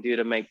what we can do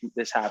to make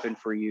this happen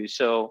for you.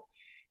 So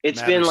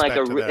it's been like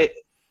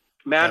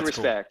mad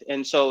respect. Cool.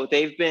 And so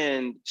they've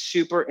been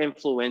super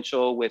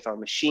influential with our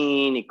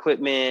machine,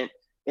 equipment,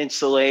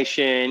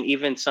 installation,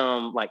 even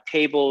some like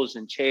tables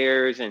and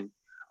chairs, and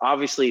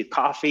obviously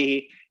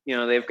coffee.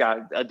 They've got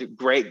a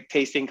great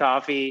tasting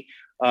coffee.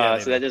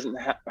 So that doesn't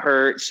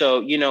hurt. So,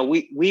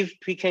 we've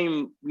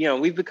become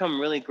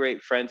really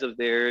great friends of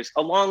theirs,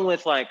 along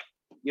with like,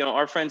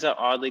 our friends at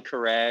Oddly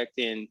Correct.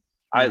 And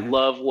I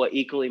love what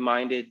Equally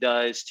Minded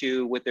does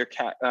too with their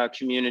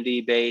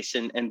community base,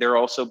 and they're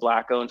also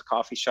Black owned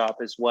coffee shop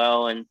as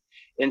well.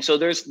 And so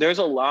there's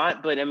a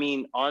lot, but I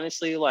mean,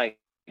 honestly, like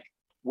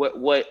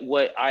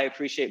what I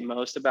appreciate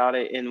most about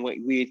it, and what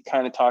we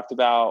kind of talked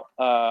about,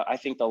 I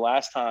think the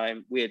last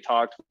time we had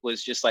talked,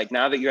 was just like,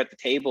 now that you're at the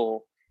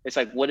table, it's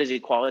like, what does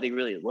equality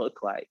really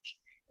look like?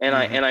 And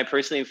I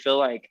personally feel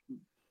like,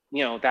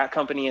 that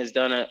company has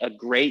done a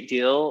great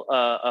deal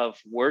of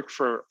work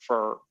for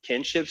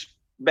Kinship's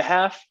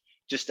behalf,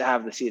 just to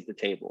have the seat at the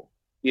table,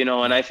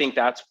 and I think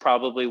that's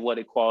probably what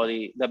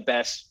equality, the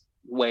best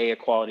way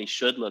equality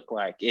should look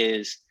like,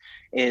 is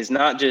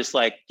not just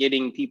like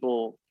getting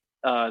people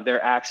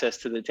their access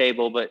to the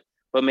table, but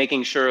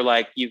making sure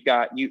like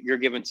you're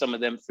giving some of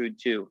them food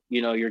too,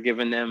 you're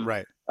giving them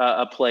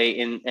a plate,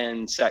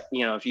 and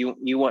if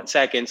you want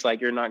seconds,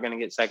 like, you're not going to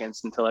get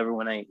seconds until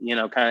everyone ate,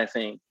 kind of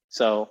thing.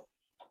 So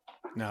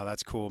no,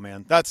 that's cool,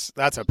 man. That's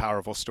a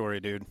powerful story,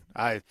 dude.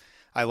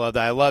 I love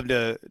that. I love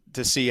to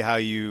see how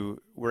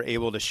you were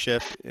able to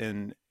shift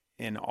in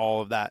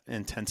all of that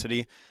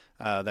intensity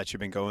that you've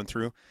been going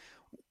through.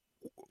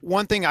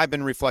 One thing I've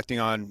been reflecting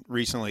on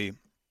recently,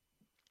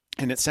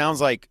 and it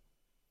sounds like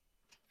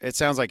it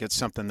sounds like it's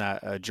something that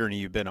a journey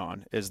you've been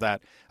on, is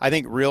that I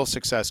think real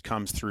success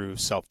comes through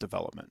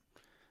self-development.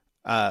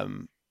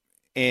 Um,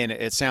 and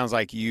it sounds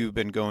like you've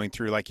been going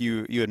through, like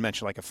you had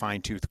mentioned, like a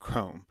fine-tooth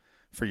comb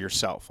for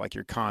yourself. Like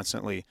you're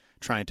constantly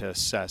trying to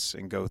assess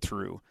and go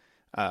through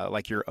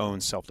like your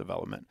own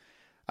self-development.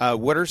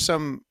 What are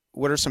some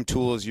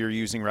tools you're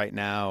using right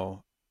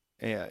now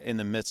in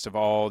the midst of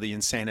all the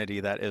insanity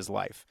that is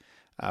life?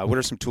 What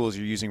are some tools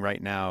you're using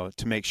right now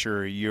to make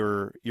sure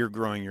you're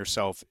growing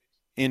yourself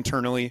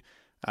internally,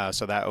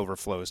 so that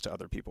overflows to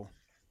other people?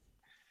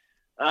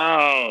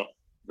 Oh,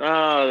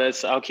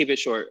 I'll keep it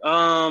short.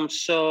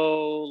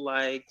 So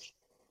like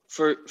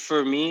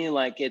for me,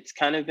 like it's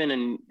kind of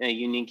been a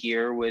unique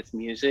year with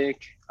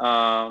music.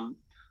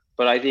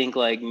 But I think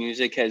like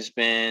music has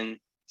been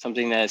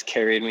something that has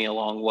carried me a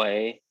long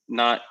way.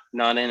 Not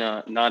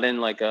in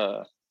like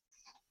a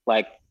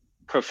like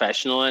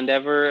professional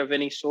endeavor of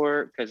any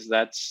sort, because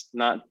that's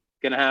not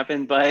gonna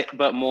happen,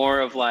 but more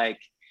of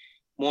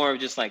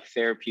just like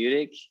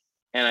therapeutic.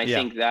 And I Yeah.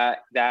 think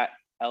that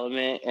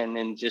element, and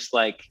then just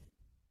like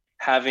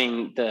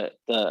having the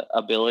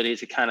ability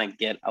to kind of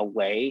get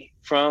away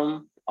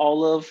from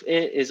all of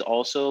it is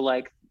also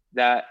like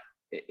that.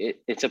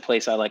 It's a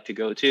place I like to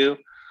go to.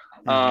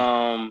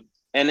 Hmm.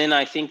 And then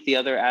I think the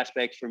other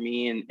aspect for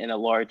me in a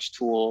large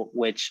tool,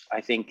 which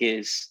I think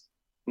is,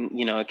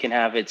 it can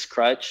have its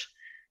crutch,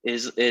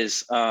 is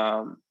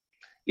I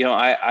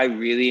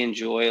really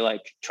enjoy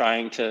like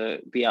trying to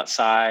be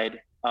outside,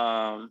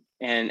 and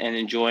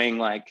enjoying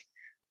like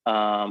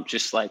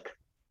just like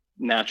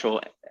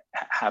natural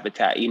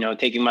habitat,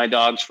 taking my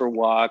dogs for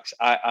walks.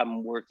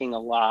 I'm working a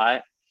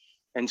lot,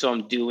 and so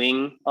I'm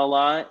doing a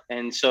lot.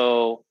 And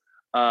so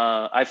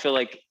I feel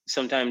like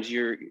sometimes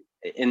you're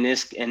in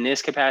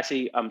this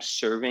capacity, I'm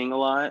serving a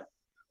lot.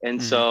 And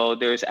Hmm. so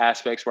there's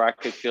aspects where I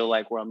could feel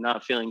like where I'm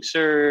not feeling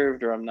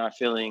served, or I'm not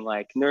feeling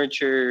like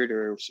nurtured,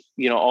 or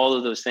all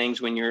of those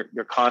things when you're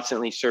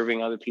constantly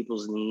serving other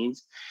people's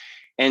needs.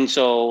 And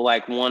so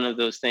like one of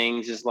those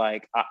things is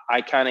like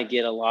I kind of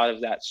get a lot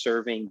of that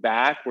serving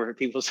back where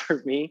people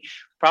serve me,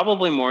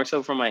 probably more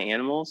so from my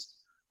animals.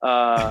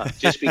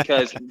 Just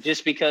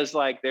because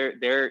like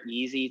they're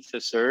easy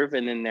to serve,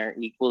 and then they're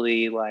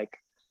equally like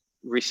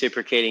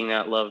reciprocating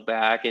that love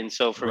back. And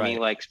so for me, Right.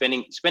 like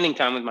spending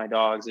time with my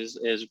dogs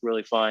is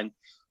really fun.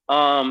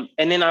 And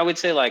then I would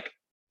say like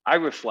I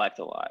reflect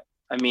a lot.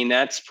 I mean,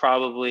 that's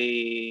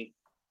probably,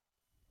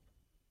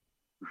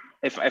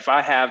 if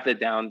I have the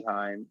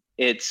downtime,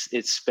 it's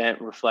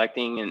spent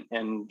reflecting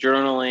and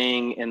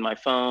journaling in my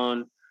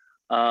phone.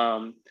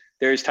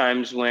 There's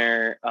times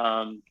where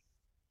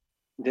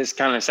this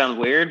kind of sounds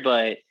weird,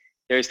 but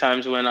there's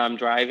times when I'm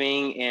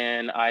driving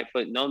and I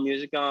put no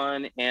music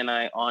on, and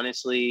I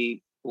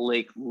honestly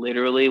like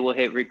literally will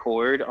hit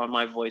record on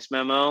my voice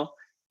memo,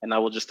 and I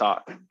will just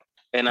talk.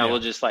 And I Yeah. will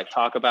just like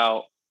talk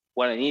about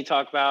what I need to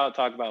talk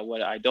about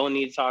what I don't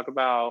need to talk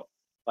about.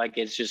 Like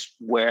it's just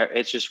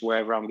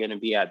wherever I'm going to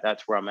be at,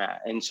 that's where I'm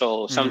at. And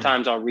so Hmm.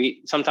 sometimes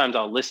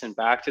I'll listen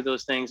back to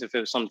those things if it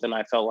was something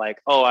I felt like,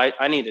 oh,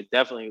 I need to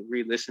definitely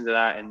re-listen to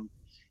that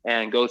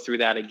and go through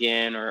that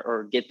again,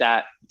 or get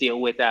that, deal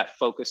with that,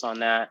 focus on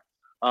that.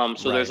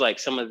 So there's Right. like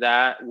some of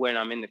that when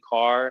I'm in the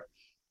car,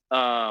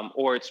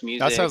 or it's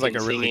That sounds music like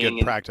and a really good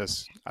singing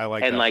practice. I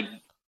like and that. like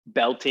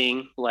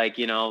belting, like,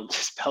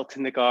 just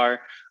belting the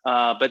car.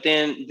 But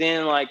then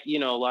like, a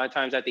lot of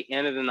times at the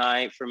end of the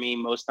night, for me,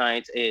 most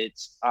nights,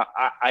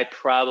 I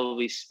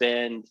probably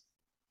spend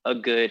a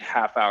good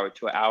half hour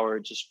to an hour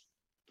just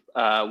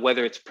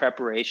whether it's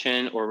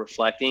preparation or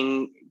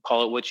reflecting,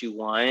 call it what you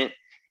want,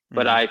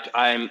 but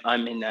Hmm.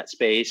 I'm in that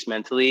space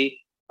mentally,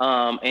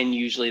 and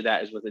usually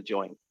that is with a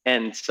joint.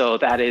 And so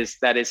that is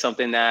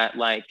something that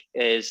like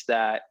is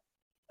that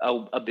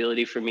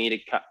ability for me to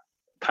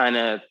kind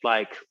of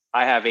like,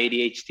 I have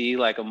ADHD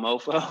like a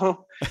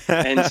mofo,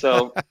 and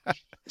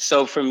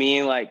so for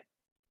me, like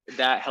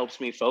that helps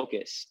me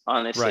focus. Right.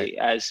 Honestly,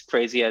 as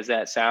crazy as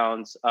that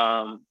sounds,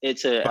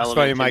 it's an Well, it's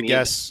funny. element to My me.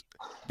 guest,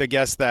 the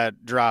guest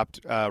that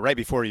dropped right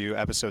before you,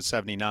 episode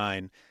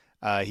 79,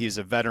 he's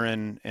a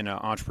veteran and an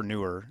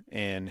entrepreneur,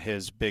 and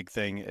his big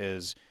thing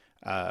is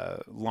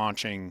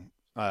launching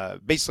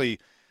basically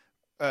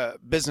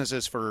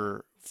businesses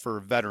for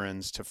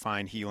veterans to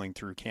find healing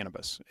through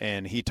cannabis.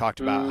 And he talked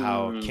about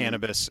how Mm,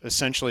 cannabis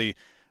essentially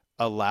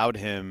allowed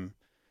him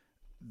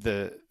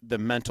the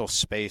mental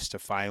space to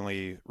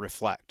finally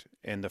reflect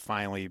and to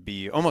finally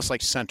be almost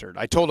like centered.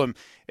 I told him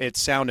it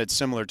sounded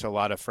similar to a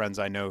lot of friends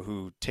I know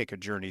who take a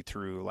journey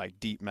through like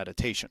deep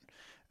meditation.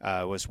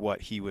 Was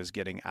what he was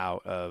getting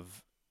out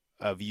of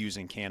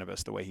using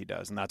cannabis the way he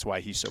does, and that's why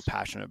he's so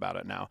passionate about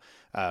it now.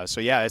 So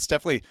yeah, it's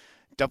definitely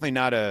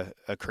not a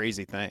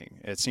crazy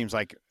thing. It seems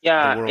like the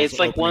yeah, world's it's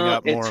like opening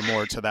up more it's. and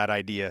more to that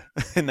idea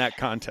in that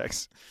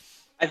context.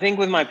 I think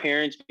with my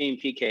parents being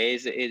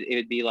PKs, it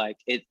would be like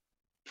it.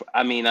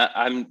 I mean,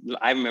 I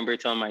remember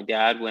telling my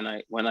dad when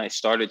I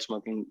started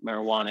smoking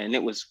marijuana, and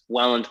it was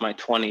well into my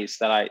 20s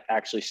that I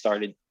actually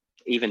started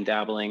even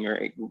dabbling, or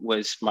it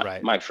was my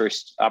Right. my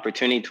first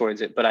opportunity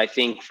towards it. But I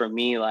think for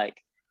me, like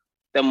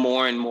the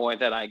more and more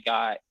that I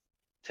got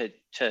to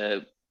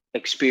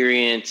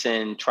experience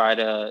and try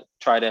to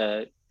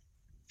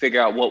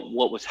figure out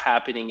what was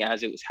happening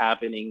as it was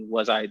happening,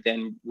 was I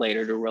then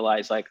later to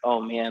realize like,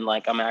 oh man,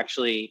 like I'm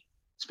actually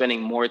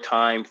spending more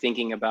time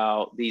thinking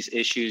about these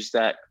issues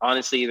that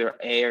honestly either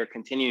A, are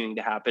continuing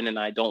to happen and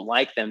I don't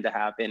like them to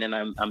happen. And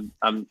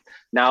I'm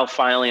now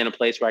finally in a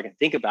place where I can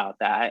think about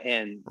that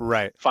and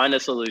find a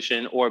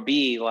solution, or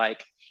B,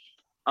 like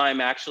I'm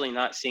actually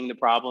not seeing the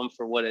problem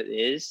for what it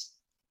is.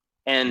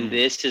 And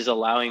this is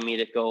allowing me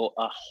to go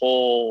a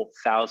whole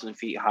 1,000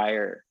 feet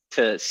higher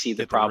to see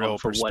the problem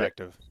for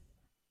perspective.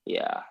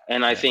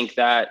 And I think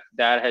that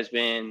has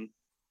been,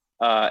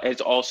 it's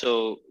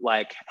also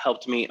like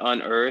helped me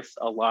unearth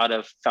a lot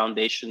of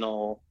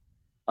foundational,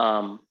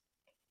 I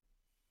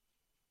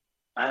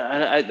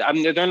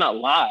mean, they're not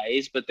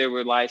lies, but there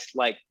were lies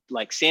like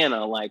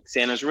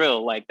Santa's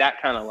real, like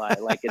that kind of lie.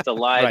 Like it's a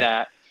lie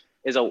that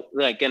is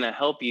gonna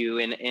help you,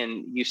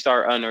 and you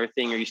start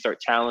unearthing, or you start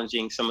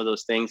challenging some of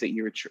those things that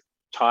you were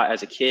taught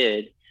as a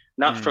kid,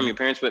 not from your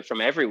parents, but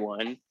from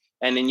everyone.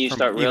 And then you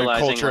start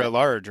realizing culture at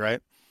large,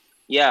 right?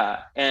 Yeah.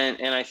 And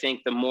I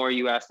think the more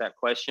you ask that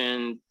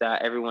question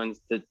that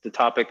everyone's the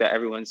topic that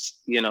everyone's,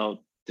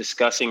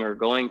 discussing or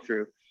going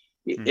through,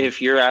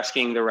 if you're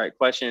asking the right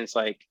questions,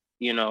 like,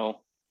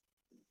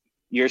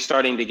 you're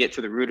starting to get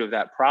to the root of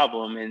that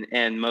problem.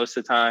 And most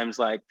of the times,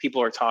 like,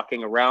 people are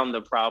talking around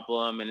the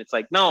problem, and it's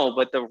like, no,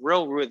 but the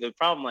real root of the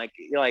problem, and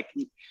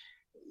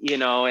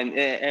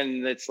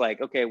it's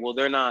like, okay, well,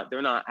 they're not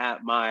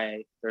at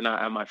my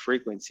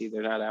frequency.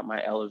 They're not at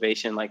my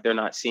elevation. Like, they're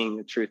not seeing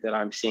the truth that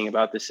I'm seeing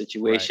about the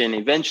situation.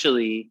 Right.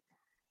 Eventually,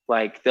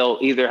 like, they'll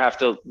either have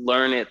to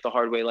learn it the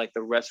hard way, like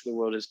the rest of the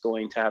world is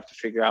going to have to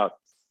figure out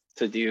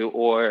to do,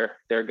 or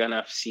they're going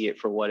to see it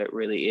for what it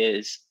really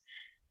is.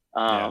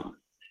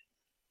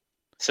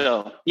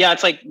 So yeah,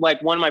 it's like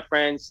one of my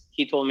friends,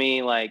 he told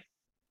me, like,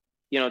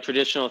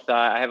 traditional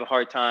thought, I have a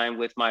hard time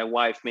with my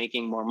wife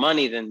making more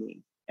money than me.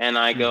 And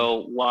I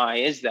go, why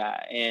is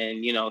that?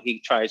 And,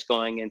 he tries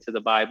going into the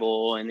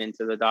Bible and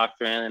into the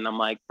doctrine. And I'm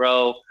like,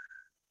 bro,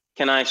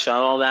 can I shut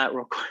all that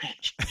real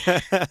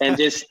quick? and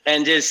just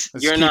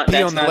you're not,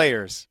 that's on the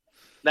layers.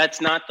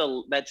 That's not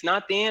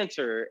the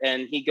answer.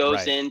 And he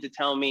goes in to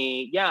tell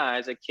me,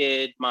 as a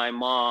kid, my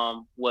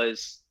mom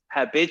was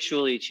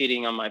habitually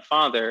cheating on my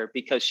father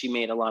because she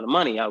made a lot of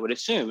money, I would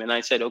assume. And I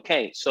said,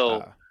 okay,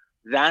 so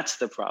that's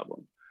the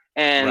problem.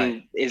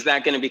 And is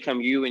that going to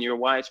become you and your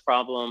wife's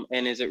problem?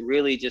 And is it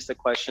really just a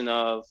question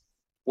of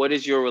what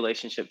is your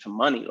relationship to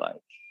money like?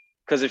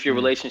 Because if your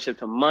relationship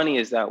to money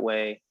is that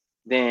way,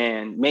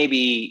 then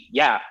maybe,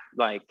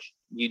 like,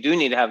 you do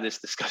need to have this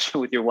discussion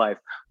with your wife,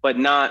 but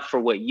not for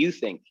what you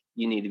think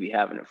you need to be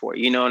having it for.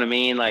 You know what I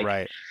mean?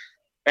 Like,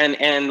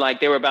 and like,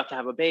 they were about to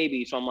have a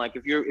baby. So I'm like,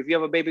 if you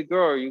have a baby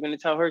girl, you're going to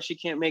tell her she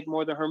can't make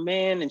more than her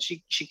man, and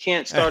she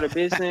can't start a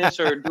business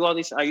or do all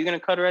these, are you going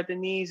to cut her at the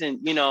knees?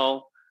 And,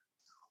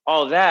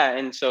 all that.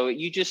 And so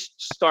you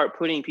just start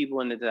putting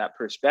people into that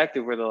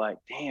perspective where they're like,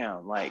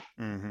 damn, like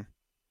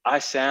I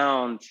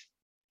sound,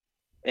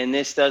 and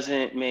this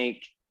doesn't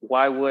make,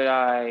 why would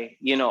I,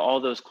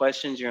 all those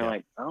questions. You're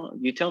like, oh,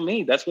 you tell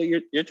me. That's what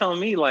you're telling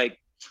me. Like,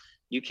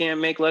 you can't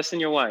make less than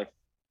your wife.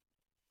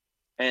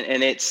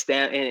 And it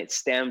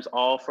stems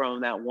all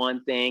from that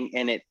one thing,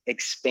 and it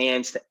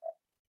expands to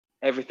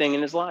everything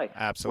in his life.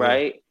 Absolutely.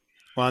 Right.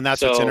 Well, and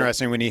that's what's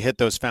interesting. When you hit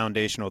those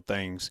foundational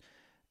things,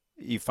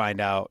 you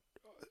find out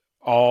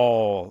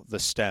all the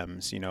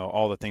stems,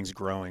 all the things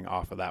growing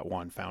off of that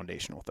one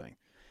foundational thing.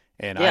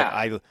 And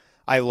I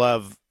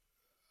love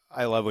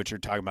what you're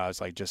talking about. It's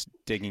like just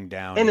digging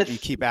down, and you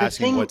keep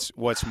asking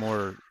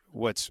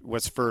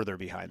what's further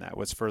behind that?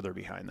 What's further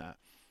behind that?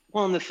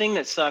 Well, and the thing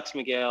that sucks,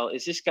 Miguel,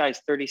 is this guy's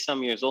 30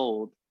 some years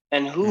old,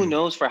 and who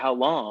knows for how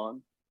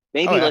long.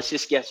 Maybe let's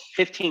just guess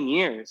 15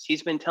 years.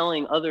 He's been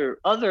telling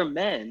other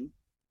men,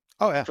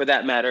 for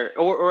that matter,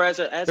 or as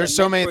there's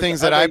so many things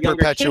that I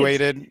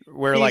perpetuated kids,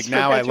 where, like,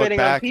 now I look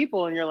back,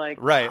 people, and you're like,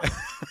 right.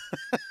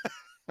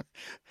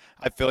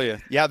 I feel you.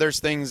 Yeah,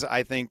 there's things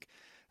I think,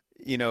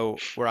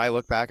 where I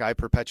look back, I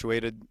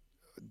perpetuated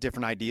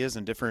different ideas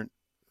and different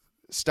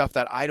stuff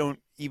that I don't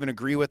even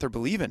agree with or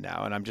believe in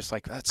now, and I'm just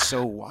like, that's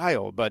so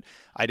wild. But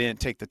I didn't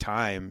take the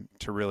time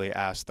to really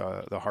ask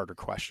the harder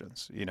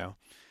questions,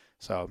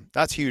 So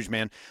that's huge,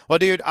 man. Well,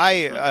 dude,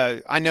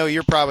 I know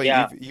you're probably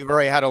you've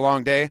already had a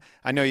long day.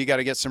 I know you got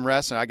to get some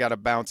rest, and I got to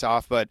bounce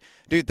off. But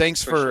dude,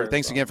 thanks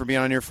again for being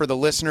on here. For the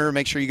listener,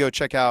 make sure you go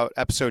check out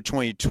episode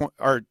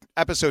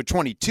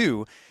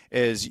 22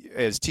 is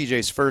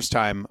TJ's first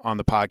time on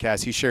the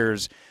podcast. He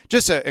shares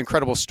just an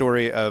incredible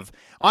story of,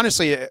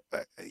 honestly,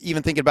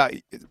 even thinking about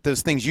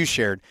those things you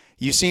shared.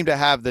 You seem to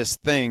have this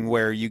thing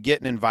where you get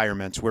in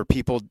environments where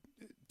people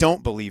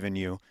don't believe in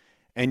you,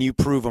 and you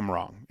prove them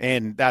wrong.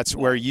 And that's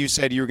where you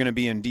said you were going to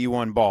be in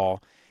D1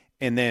 ball,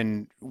 and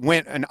then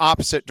went an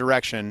opposite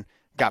direction,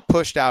 got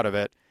pushed out of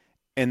it,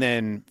 and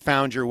then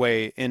found your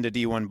way into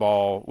D1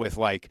 ball with,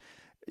 like,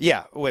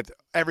 with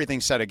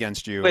everything set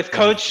against you. With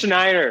Coach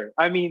Schneider.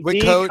 I mean,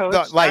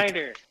 Coach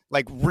Schneider.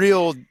 Like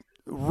real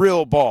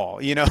real ball,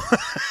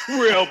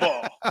 Real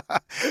ball.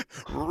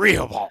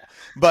 Real ball.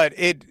 But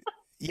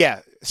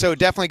so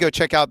definitely go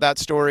check out that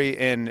story.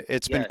 And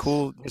it's been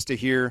cool just to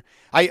hear.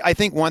 I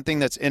think one thing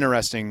that's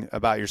interesting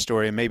about your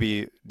story, and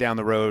maybe down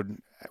the road,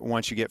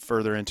 once you get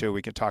further into it,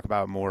 we could talk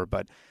about it more.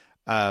 But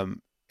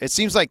it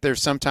seems like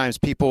there's sometimes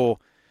people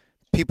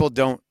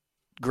don't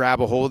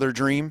grab a hold of their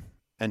dream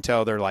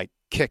until they're like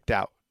kicked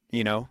out,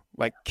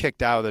 like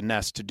kicked out of the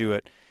nest to do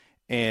it.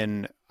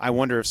 And I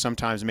wonder if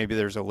sometimes maybe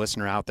there's a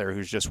listener out there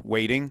who's just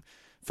waiting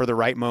for the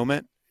right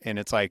moment. And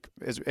it's like,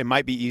 it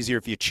might be easier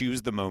if you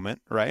choose the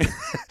moment, right?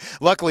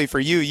 Luckily for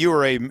you, you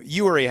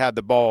already had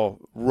the ball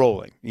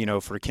rolling,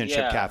 for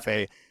Kinship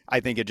Cafe. I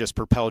think it just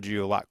propelled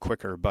you a lot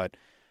quicker. But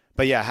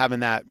yeah, having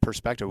that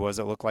perspective, what does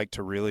it look like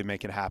to really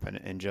make it happen?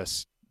 And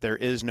just, there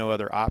is no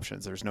other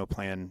options. There's no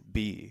plan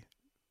B.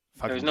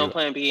 There's no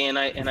plan B. And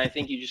I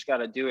think you just got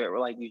to do it.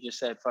 Like you just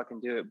said, fucking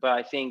do it. But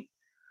I think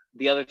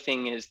the other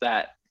thing is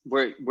that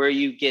where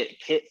you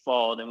get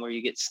pitfalled and where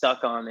you get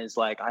stuck on is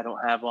like, I don't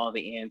have all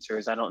the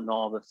answers. I don't know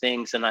all the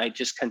things. And I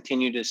just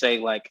continue to say,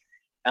 like,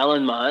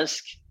 Elon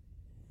Musk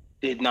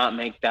did not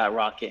make that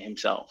rocket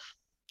himself.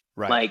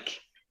 Right.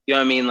 Like, you know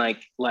what I mean?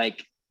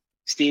 Like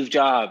Steve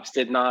Jobs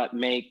did not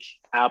make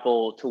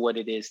Apple to what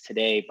it is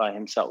today by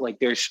himself. Like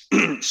there's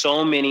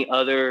so many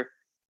other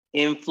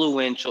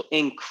incredibly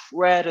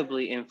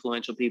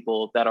influential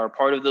people that are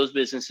part of those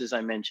businesses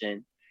I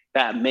mentioned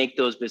that make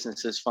those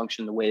businesses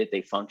function the way that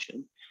they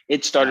function.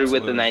 It started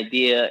with an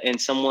idea and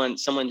someone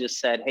just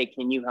said, hey,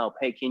 can you help?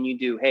 Hey, can you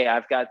do? Hey,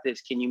 I've got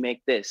this. Can you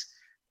make this?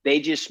 They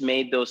just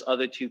made those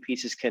other two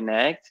pieces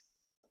connect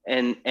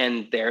and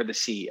they're the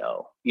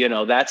CEO.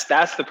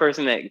 That's the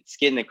person that's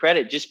getting the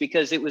credit just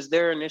because it was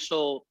their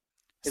initial.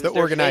 It's the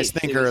organized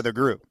thinker of the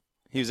group.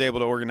 He was able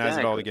to organize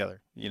it all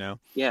together,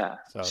 Yeah.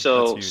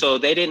 So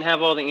they didn't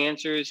have all the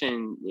answers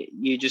and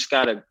you just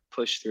got to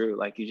push through.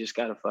 Like you just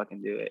got to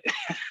fucking do it.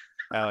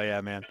 Hell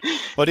yeah, man.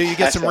 Well, dude, you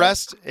get some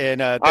rest,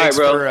 and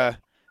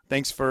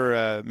thanks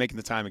for making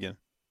the time again.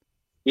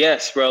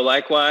 Yes, bro.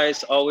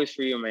 Likewise, always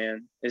for you,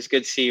 man. It's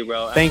good to see you,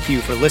 bro. Thank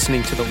you for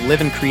listening to the Live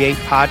and Create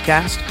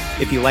podcast.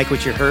 If you like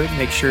what you heard,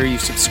 make sure you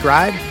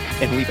subscribe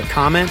and leave a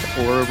comment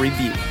or a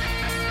review.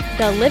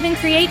 The Live and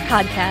Create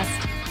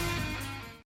podcast.